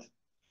students that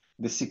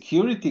the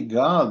security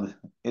guard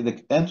at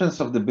the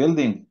entrance of the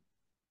building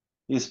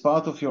is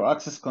part of your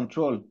access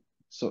control.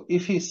 So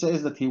if he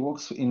says that he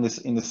works in the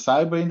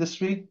cyber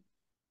industry,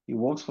 he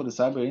works for the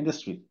cyber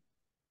industry.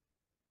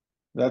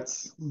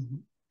 That's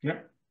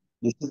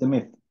This is the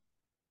myth.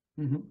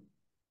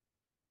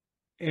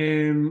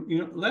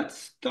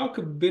 Let's talk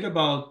a bit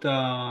about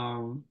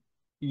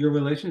your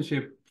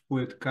relationship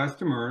with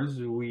customers.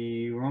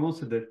 We're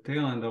almost at the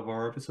tail end of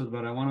our episode,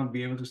 but I want to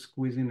be able to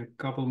squeeze in a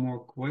couple more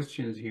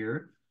questions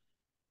here.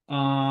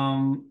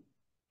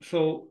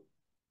 So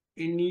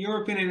In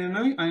your opinion,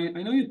 I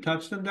know you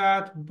touched on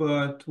that,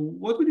 but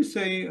what would you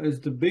say is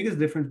the biggest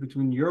difference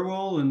between your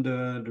role and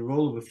the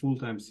role of a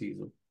full-time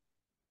CISO?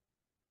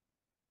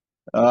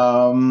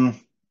 Um,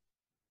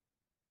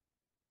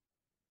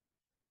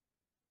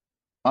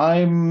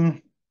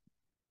 I'm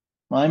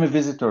I'm a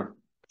visitor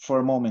for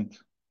a moment.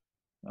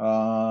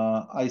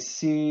 I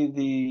see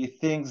the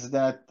things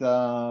that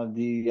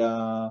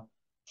the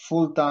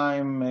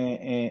full-time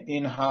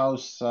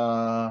in-house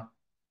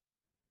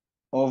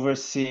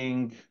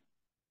overseeing,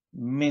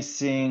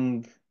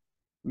 missing,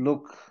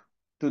 look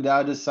to the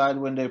other side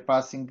when they're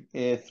passing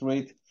through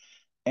it.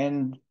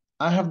 And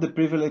I have the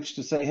privilege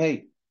to say,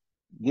 hey,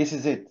 this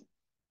is it.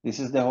 This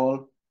is the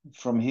hole.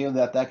 From here,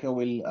 the attacker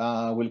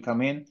will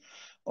come in,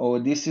 or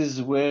this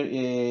is where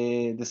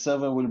the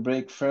server will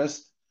break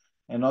first,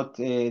 and not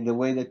the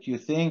way that you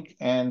think.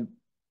 And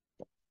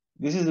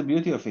this is the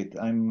beauty of it.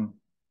 I'm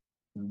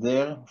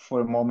there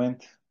for a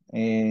moment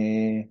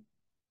to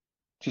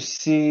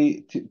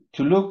see,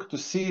 to look, to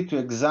see, to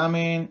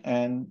examine,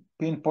 and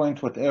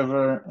pinpoint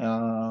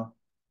whatever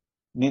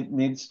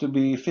needs to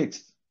be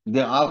fixed.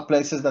 There are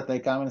places that I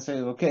come and say,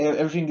 okay,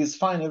 everything is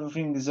fine,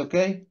 everything is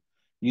okay.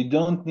 You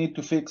don't need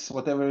to fix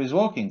whatever is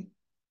working.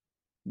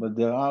 But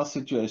there are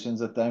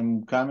situations that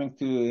I'm coming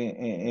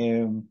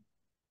to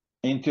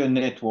into a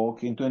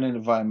network, into an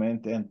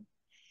environment, and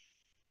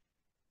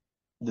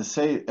they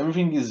say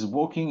everything is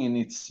working and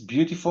it's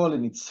beautiful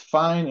and it's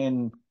fine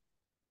and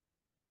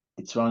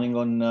it's running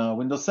on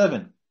Windows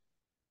 7.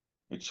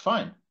 It's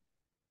fine.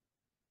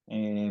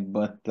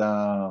 But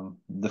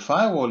the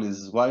firewall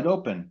is wide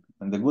open.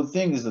 And the good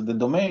thing is that the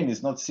domain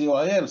is not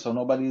COIL, so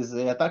nobody is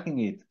attacking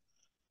it.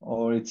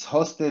 Or it's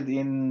hosted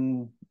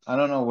in, I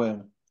don't know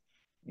where,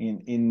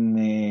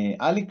 in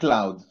Ali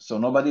Cloud, so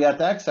nobody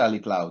attacks Ali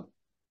Cloud.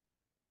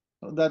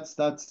 So that's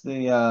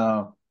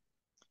the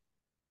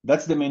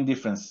main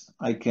difference.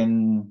 I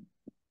can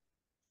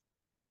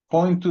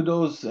point to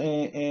those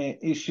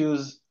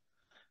issues.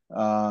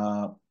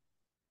 I'm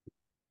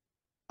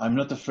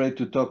not afraid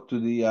to talk to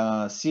the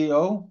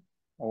CEO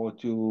or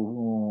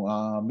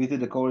to meet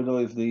in the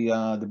corridor if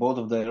the board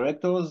of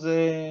directors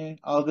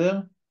are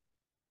there.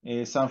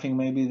 Something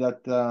maybe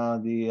that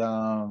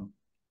the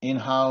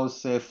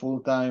in-house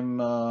full-time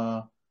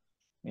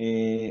will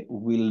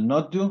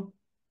not do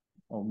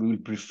or will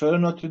prefer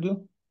not to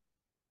do.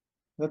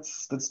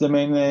 That's the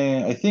main.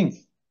 I think.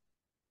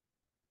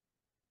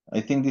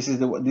 This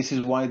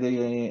is why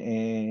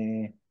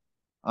they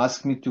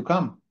asked me to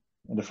come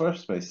in the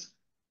first place.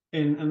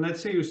 And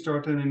let's say you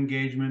start an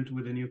engagement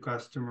with a new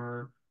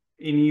customer.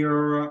 In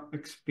your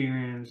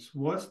experience,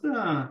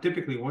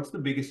 typically what's the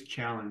biggest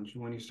challenge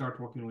when you start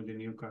working with a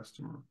new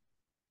customer?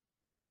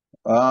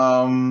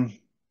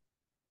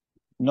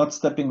 Not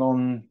stepping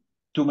on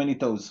too many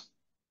toes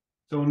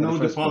So at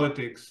the first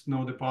place.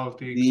 know the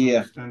politics, Yeah,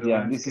 understand the yeah,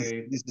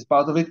 landscape. this is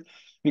part of it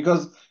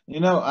because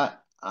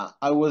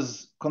I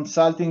was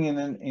consulting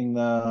in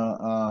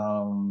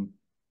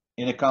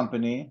a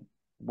company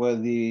where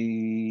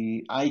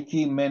the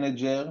IT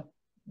manager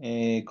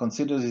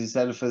considers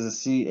himself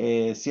as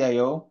a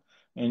CIO,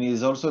 and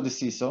he's also the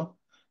CISO,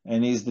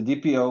 and he's the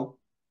DPO,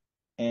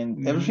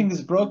 and everything Hmm.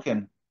 is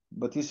broken.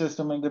 But he says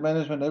to me, the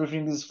management,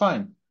 everything is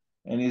fine,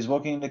 and he's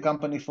working in the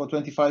company for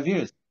 25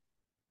 years.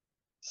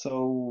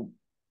 So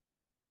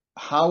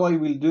how I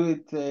will do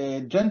it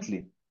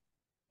gently?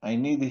 I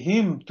need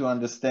him to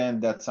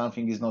understand that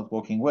something is not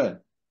working well.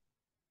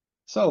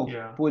 So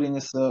Yeah. putting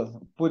a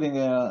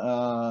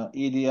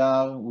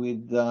EDR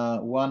with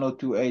one or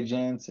two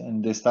agents,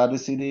 and they start to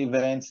see the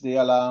events, the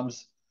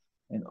alarms,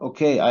 and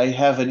okay, I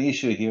have an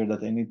issue here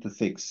that I need to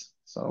fix.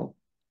 So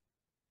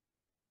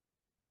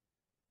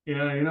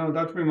Yeah,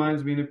 that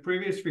reminds me, in a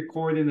previous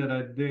recording that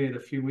I did a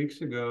few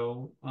weeks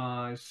ago,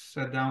 I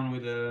sat down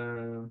with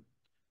a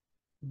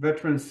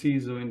veteran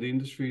CISO in the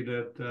industry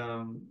that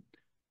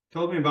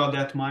told me about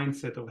that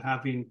mindset of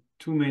having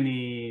too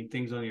many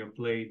things on your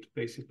plate,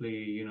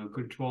 basically,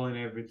 controlling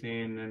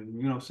everything.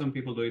 And, some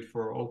people do it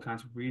for all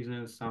kinds of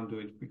reasons. Some do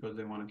it because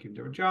they want to keep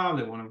their job,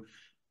 they want to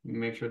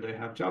make sure they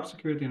have job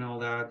security and all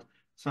that.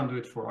 Some do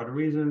it for other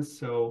reasons.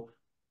 So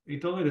he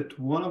told me that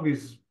one of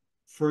his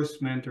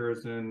first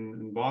mentors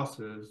and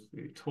bosses,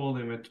 he told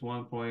him at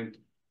one point,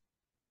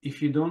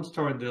 if you don't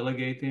start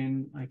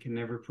delegating, I can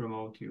never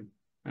promote you.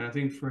 And I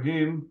think for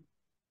him,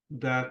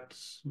 that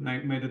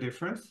made a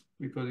difference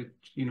because it,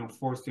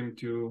 forced him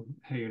to,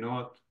 hey, you know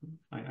what,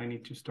 I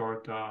need to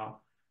start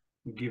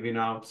giving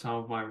out some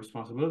of my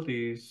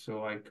responsibilities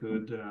so I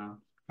could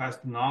pass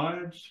the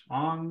knowledge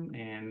on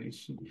and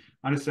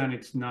understand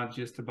it's not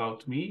just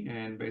about me.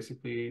 And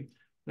basically,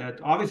 that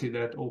obviously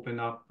that opened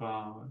up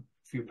a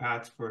few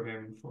paths for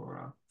him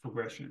for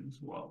progression as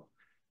well.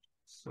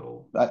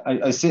 So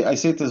I see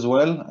it as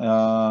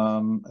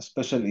well,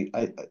 especially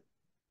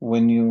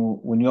when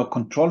you're a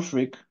control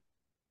freak,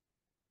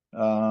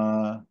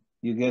 uh,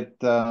 you get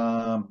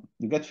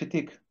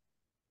fatigue.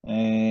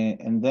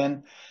 And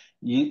then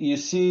you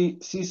see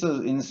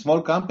CISOs in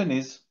small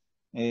companies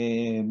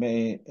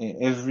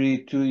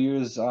every 2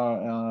 years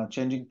are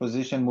changing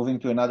position, moving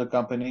to another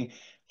company,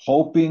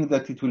 hoping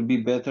that it will be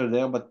better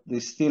there, but they're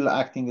still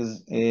acting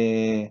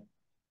the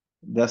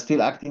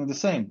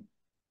same.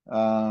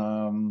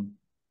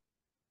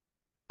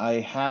 I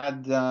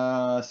had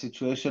a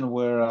situation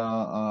where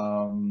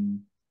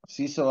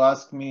CISO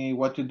asked me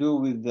what to do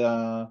with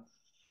the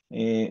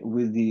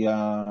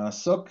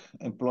SOC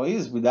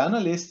employees, with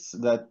analysts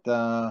that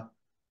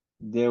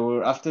they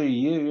were, after a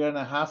year and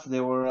a half,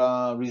 they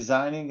were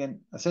resigning,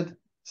 and I said,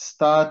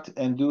 start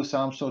and do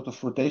some sort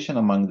of rotation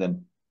among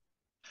them.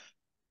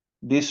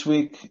 This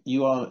week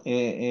you are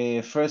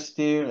a first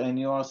tier, and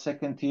you are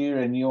second tier,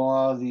 and you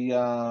are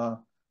the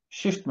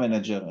shift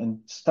manager, and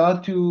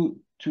start to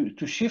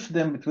shift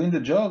them between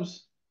the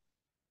jobs,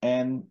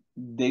 and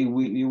you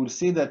will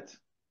see that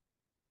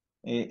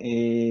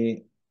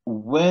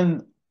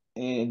when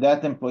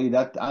that employee,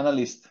 that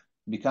analyst,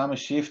 become a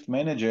shift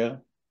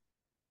manager,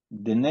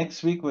 the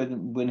next week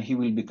when he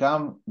will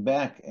become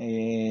back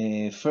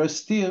a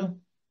first tier,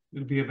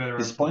 It'll be a better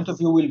his outcome. point of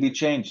view will be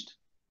changed.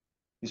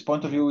 His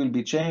point of view will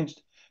be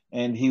changed,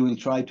 and he will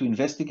try to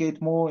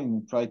investigate more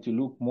and try to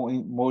look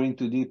more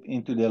into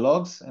the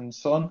logs and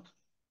so on.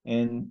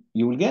 And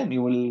they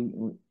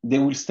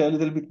will stay a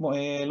little bit more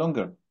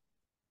longer.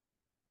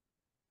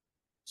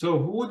 So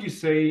who would you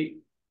say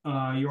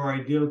your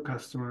ideal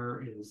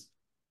customer is?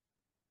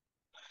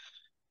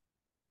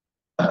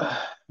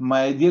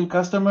 My ideal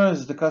customer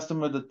is the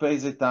customer that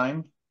pays the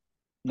time.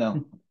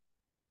 No,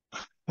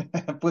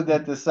 put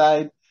that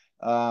aside.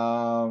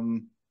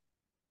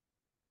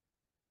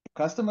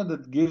 Customer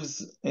that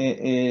gives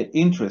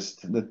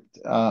interest, that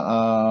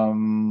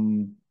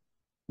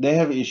they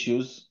have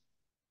issues,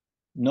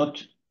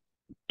 not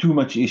too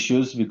much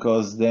issues,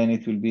 because then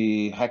it will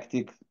be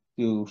hectic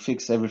to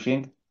fix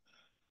everything.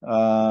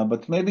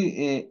 But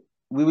maybe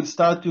we will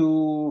start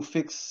to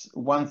fix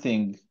one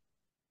thing,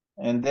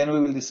 and then we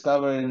will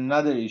discover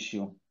another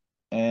issue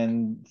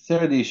and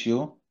third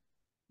issue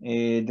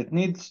that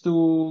needs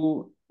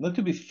to not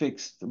to be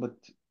fixed, but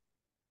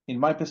in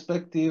my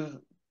perspective,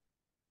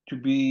 to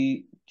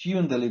be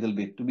tuned a little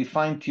bit, to be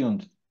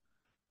fine-tuned.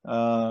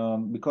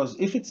 Because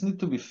if it's need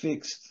to be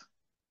fixed,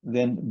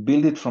 then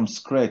build it from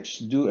scratch,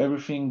 do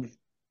everything,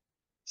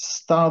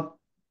 start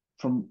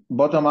from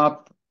bottom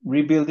up,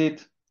 rebuild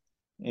it,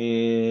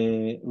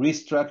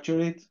 restructure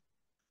it,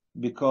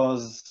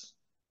 because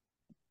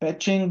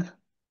patching,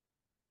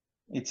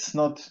 it's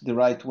not the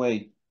right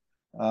way.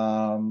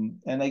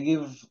 And I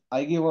give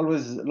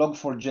always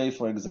log4j,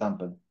 for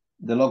example,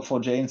 the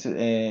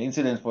log4j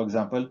incident, for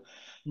example,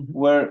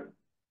 where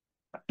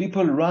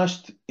people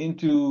rushed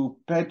into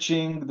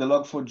patching the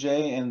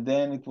log4j, and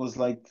then it was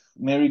like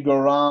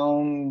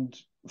merry-go-round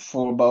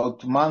for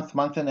about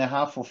month and a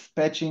half of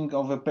patching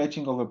over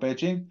patching over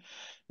patching.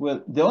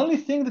 Well, the only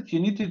thing that you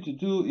needed to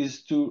do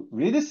is to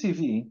read a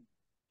CV,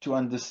 to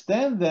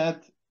understand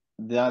that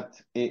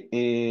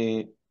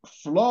a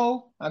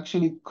flow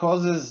actually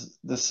causes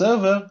the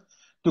server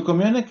to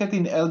communicate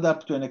in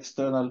LDAP to an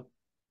external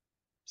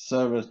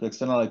server, to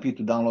external IP,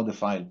 to download the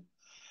file.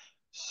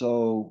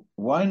 So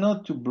why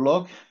not to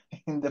block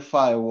in the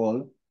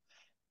firewall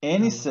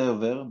any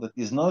server that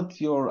is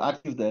not your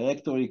Active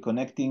Directory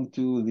connecting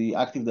to the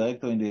Active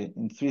Directory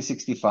in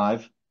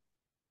 365?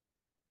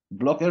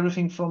 Block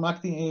everything from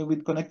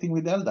connecting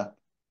with LDAP.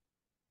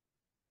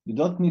 You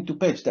don't need to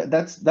patch.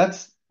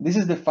 This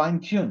is the fine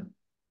tune.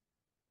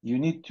 You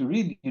need to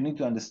read. You need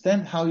to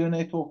understand how your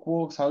network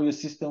works, how your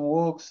system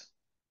works.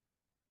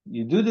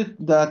 You do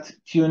that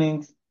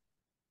tuning,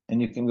 and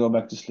you can go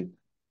back to sleep.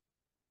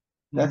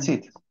 That's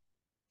it.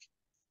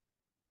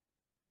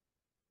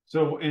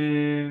 So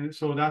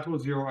that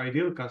was your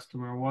ideal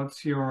customer.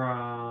 What's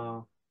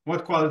your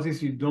what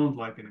qualities you don't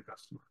like in a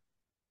customer,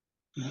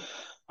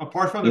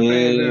 apart from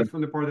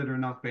the part that they're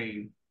not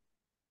paying?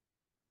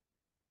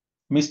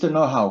 Mr.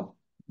 Know-how.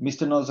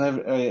 Mr. knows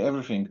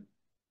everything.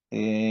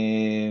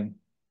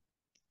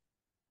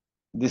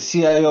 The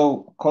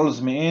CIO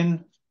calls me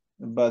in,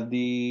 but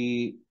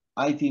the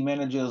IT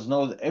managers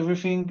knows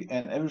everything,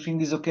 and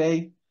everything is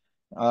okay.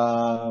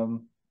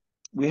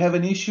 We have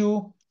an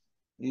issue.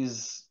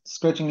 He's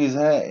scratching his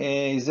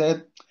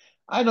head.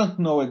 I don't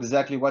know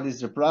exactly what is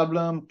the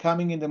problem.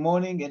 Coming in the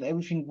morning and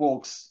everything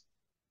works.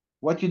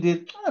 What you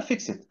did,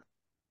 fix it.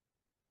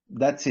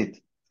 That's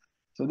it.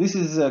 So this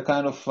is a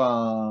kind of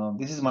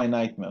this is my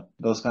nightmare.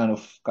 Those kind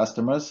of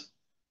customers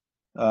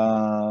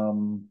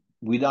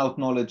without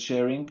knowledge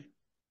sharing.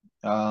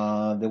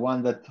 The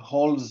one that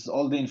holds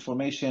all the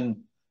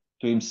information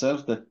to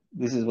himself, that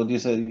this is what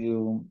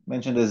you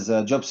mentioned as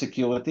job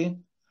security.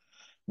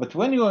 But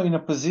when you are in a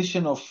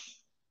position of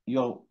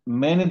you're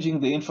managing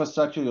the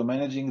infrastructure, you're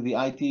managing the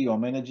IT, you're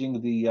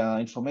managing the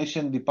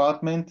information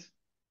department,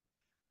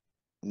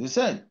 as you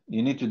said,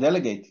 you need to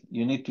delegate,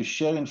 you need to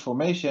share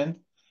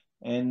information.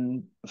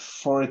 And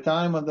for a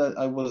time that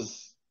I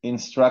was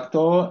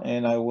instructor,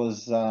 and I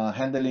was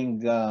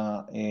handling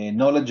a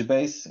knowledge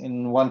base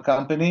in one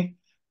company,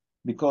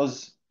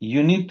 because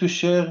you need to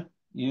share,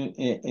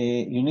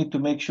 you need to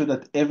make sure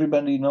that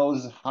everybody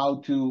knows how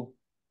to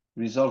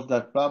resolve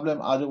that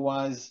problem.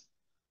 Otherwise,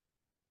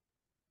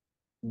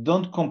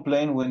 don't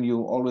complain when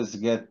you always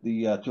get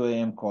the 2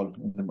 a.m. call,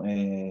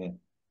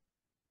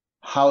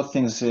 how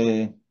things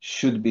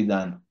should be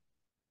done.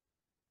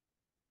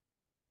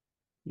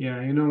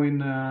 Yeah,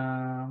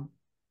 in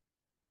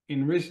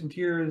recent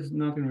years,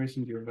 not in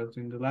recent years, but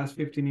in the last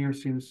 15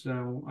 years since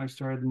I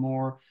started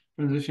more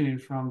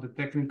transitioning from the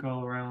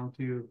technical realm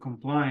to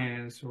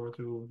compliance or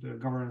to the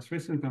governance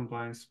risk and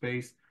compliance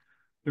space,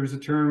 there's a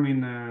term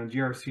in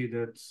GRC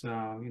that's,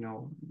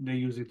 they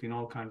use it in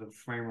all kinds of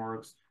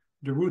frameworks.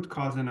 The root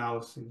cause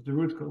analysis,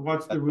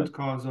 what's the root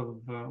cause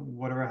of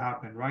whatever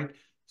happened, right?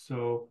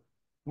 So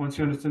once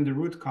you understand the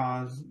root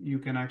cause, you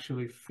can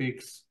actually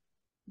fix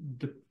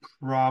the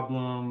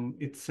problem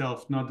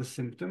itself, not the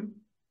symptom.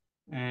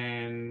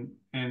 And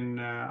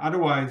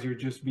otherwise you're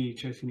just be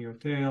chasing your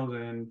tail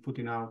and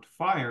putting out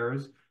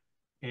fires.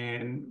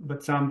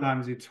 But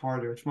sometimes it's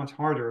harder. It's much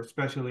harder,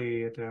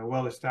 especially at a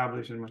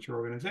well-established and mature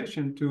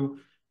organization, to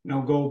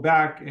go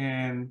back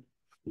and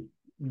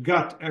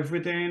gut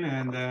everything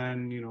and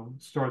then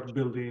start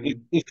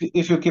building.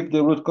 If you keep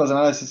the root cause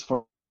analysis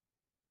for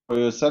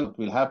yourself, it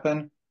will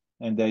happen.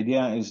 And the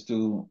idea is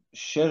to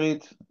share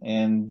it.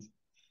 And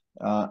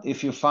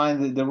if you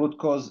find the root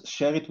cause,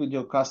 share it with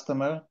your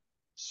customer.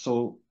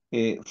 So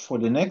for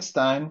the next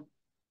time,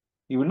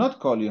 he will not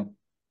call you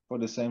for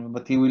the same,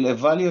 but he will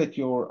evaluate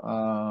your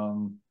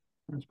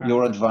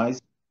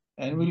advice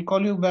and will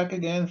call you back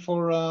again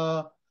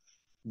for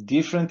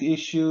different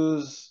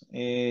issues,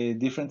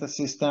 different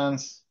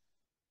assistance,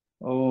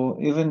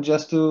 or even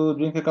just to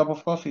drink a cup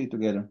of coffee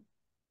together.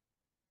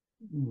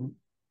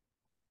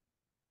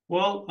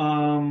 Well,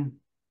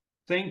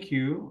 thank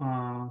you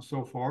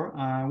so far.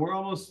 We're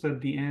almost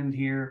at the end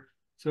here.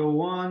 So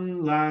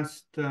one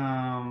last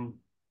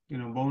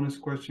bonus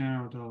question,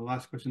 or the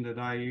last question that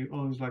I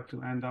always like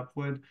to end up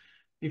with.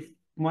 If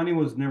money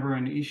was never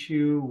an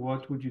issue,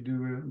 what would you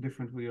do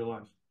different with your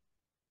life?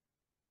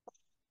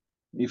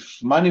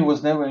 If money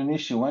was never an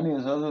issue, money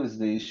is always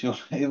the issue.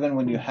 Even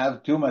when you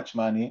have too much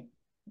money,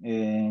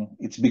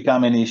 it's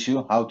become an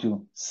issue, how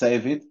to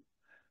save it.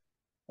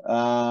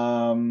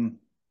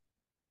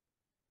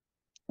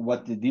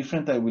 What the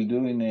different I will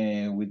do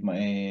with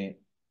my,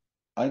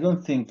 I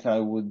don't think I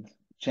would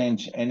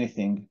change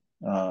anything.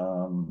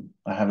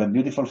 I have a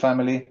beautiful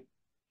family,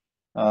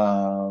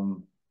 my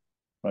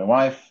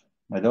wife,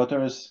 my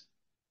daughters.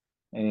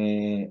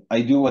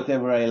 I do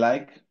whatever I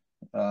like.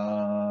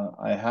 I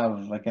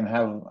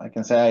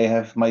can say I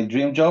have my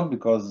dream job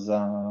because,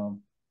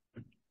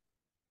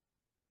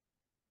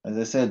 as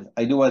I said,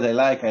 I do what I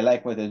like. I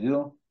like what I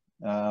do.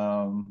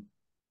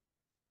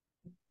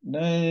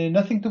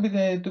 Nothing to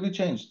be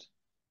changed.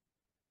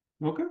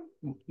 Okay,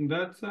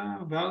 that's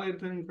a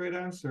valid and great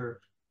answer.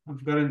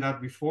 I've gotten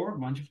that before a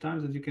bunch of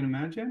times, as you can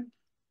imagine.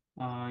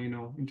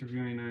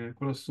 Interviewing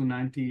close to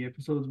 90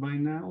 episodes by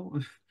now.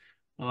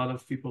 A lot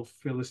of people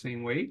feel the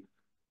same way.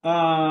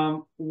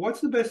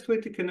 What's the best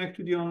way to connect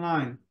with you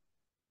online?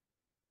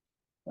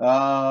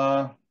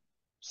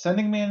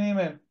 Sending me an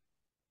email.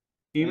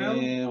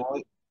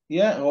 Email?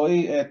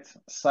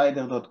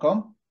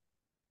 Roee@cyder.com.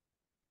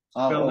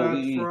 Spell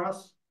that for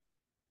us.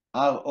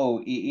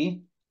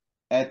 ROEE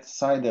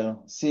 @cyder,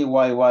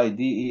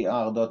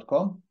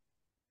 CYYDER.com,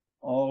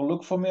 or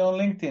look for me on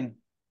LinkedIn,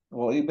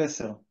 Roee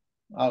Besser,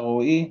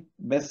 Roee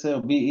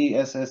Besser,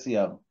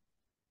 BESSER.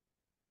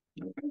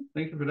 Okay,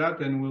 thank you for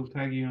that, and we'll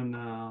tag you on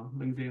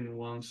LinkedIn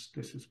once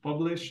this is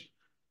published.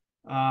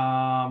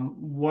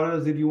 What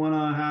else did you want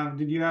to have?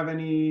 Did you have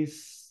any,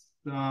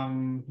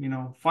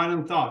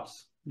 final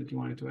thoughts that you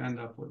wanted to end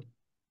up with?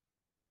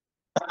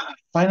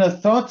 Final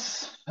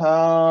thoughts.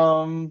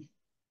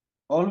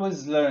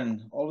 Always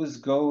learn, always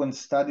go and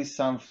study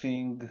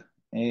something.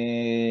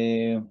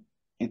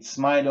 It's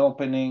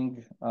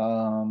mind-opening.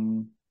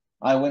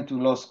 I went to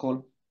law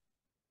school.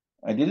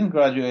 I didn't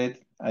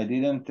graduate. I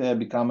didn't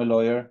become a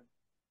lawyer,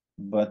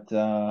 but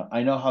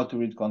I know how to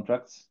read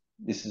contracts.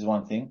 This is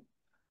one thing.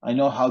 I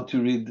know how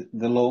to read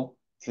the law,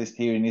 at least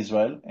here in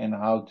Israel, and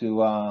how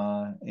to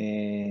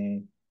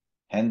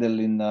handle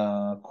in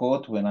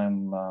court when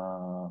I'm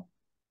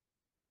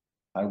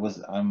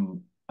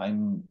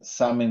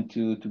summoned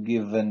to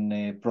give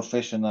an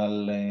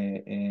professional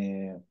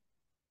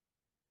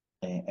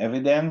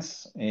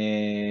evidence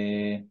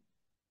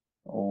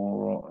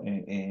or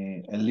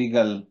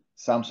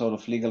some sort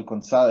of legal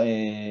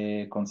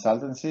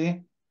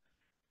consultancy.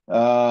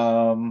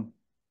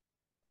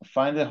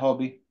 Find a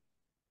hobby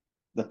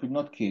that will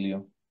not kill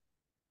you.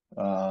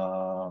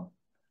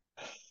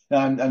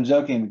 I'm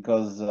joking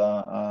because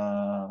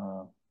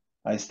I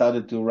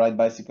started to ride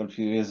bicycle a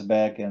few years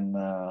back, and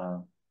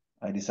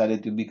I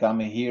decided to become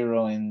a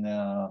hero and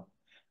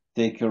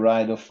take a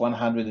ride of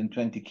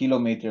 120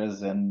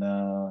 kilometers, and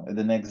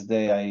the next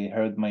day I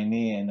hurt my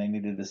knee and I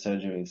needed the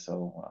surgery.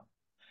 So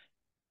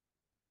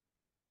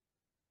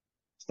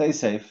stay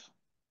safe,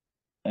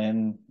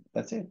 and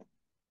that's it.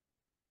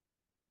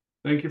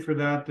 Thank you for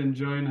that.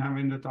 Enjoying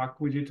having the talk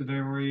with you today,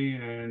 Roee,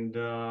 and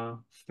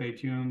stay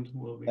tuned.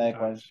 We'll be in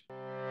touch.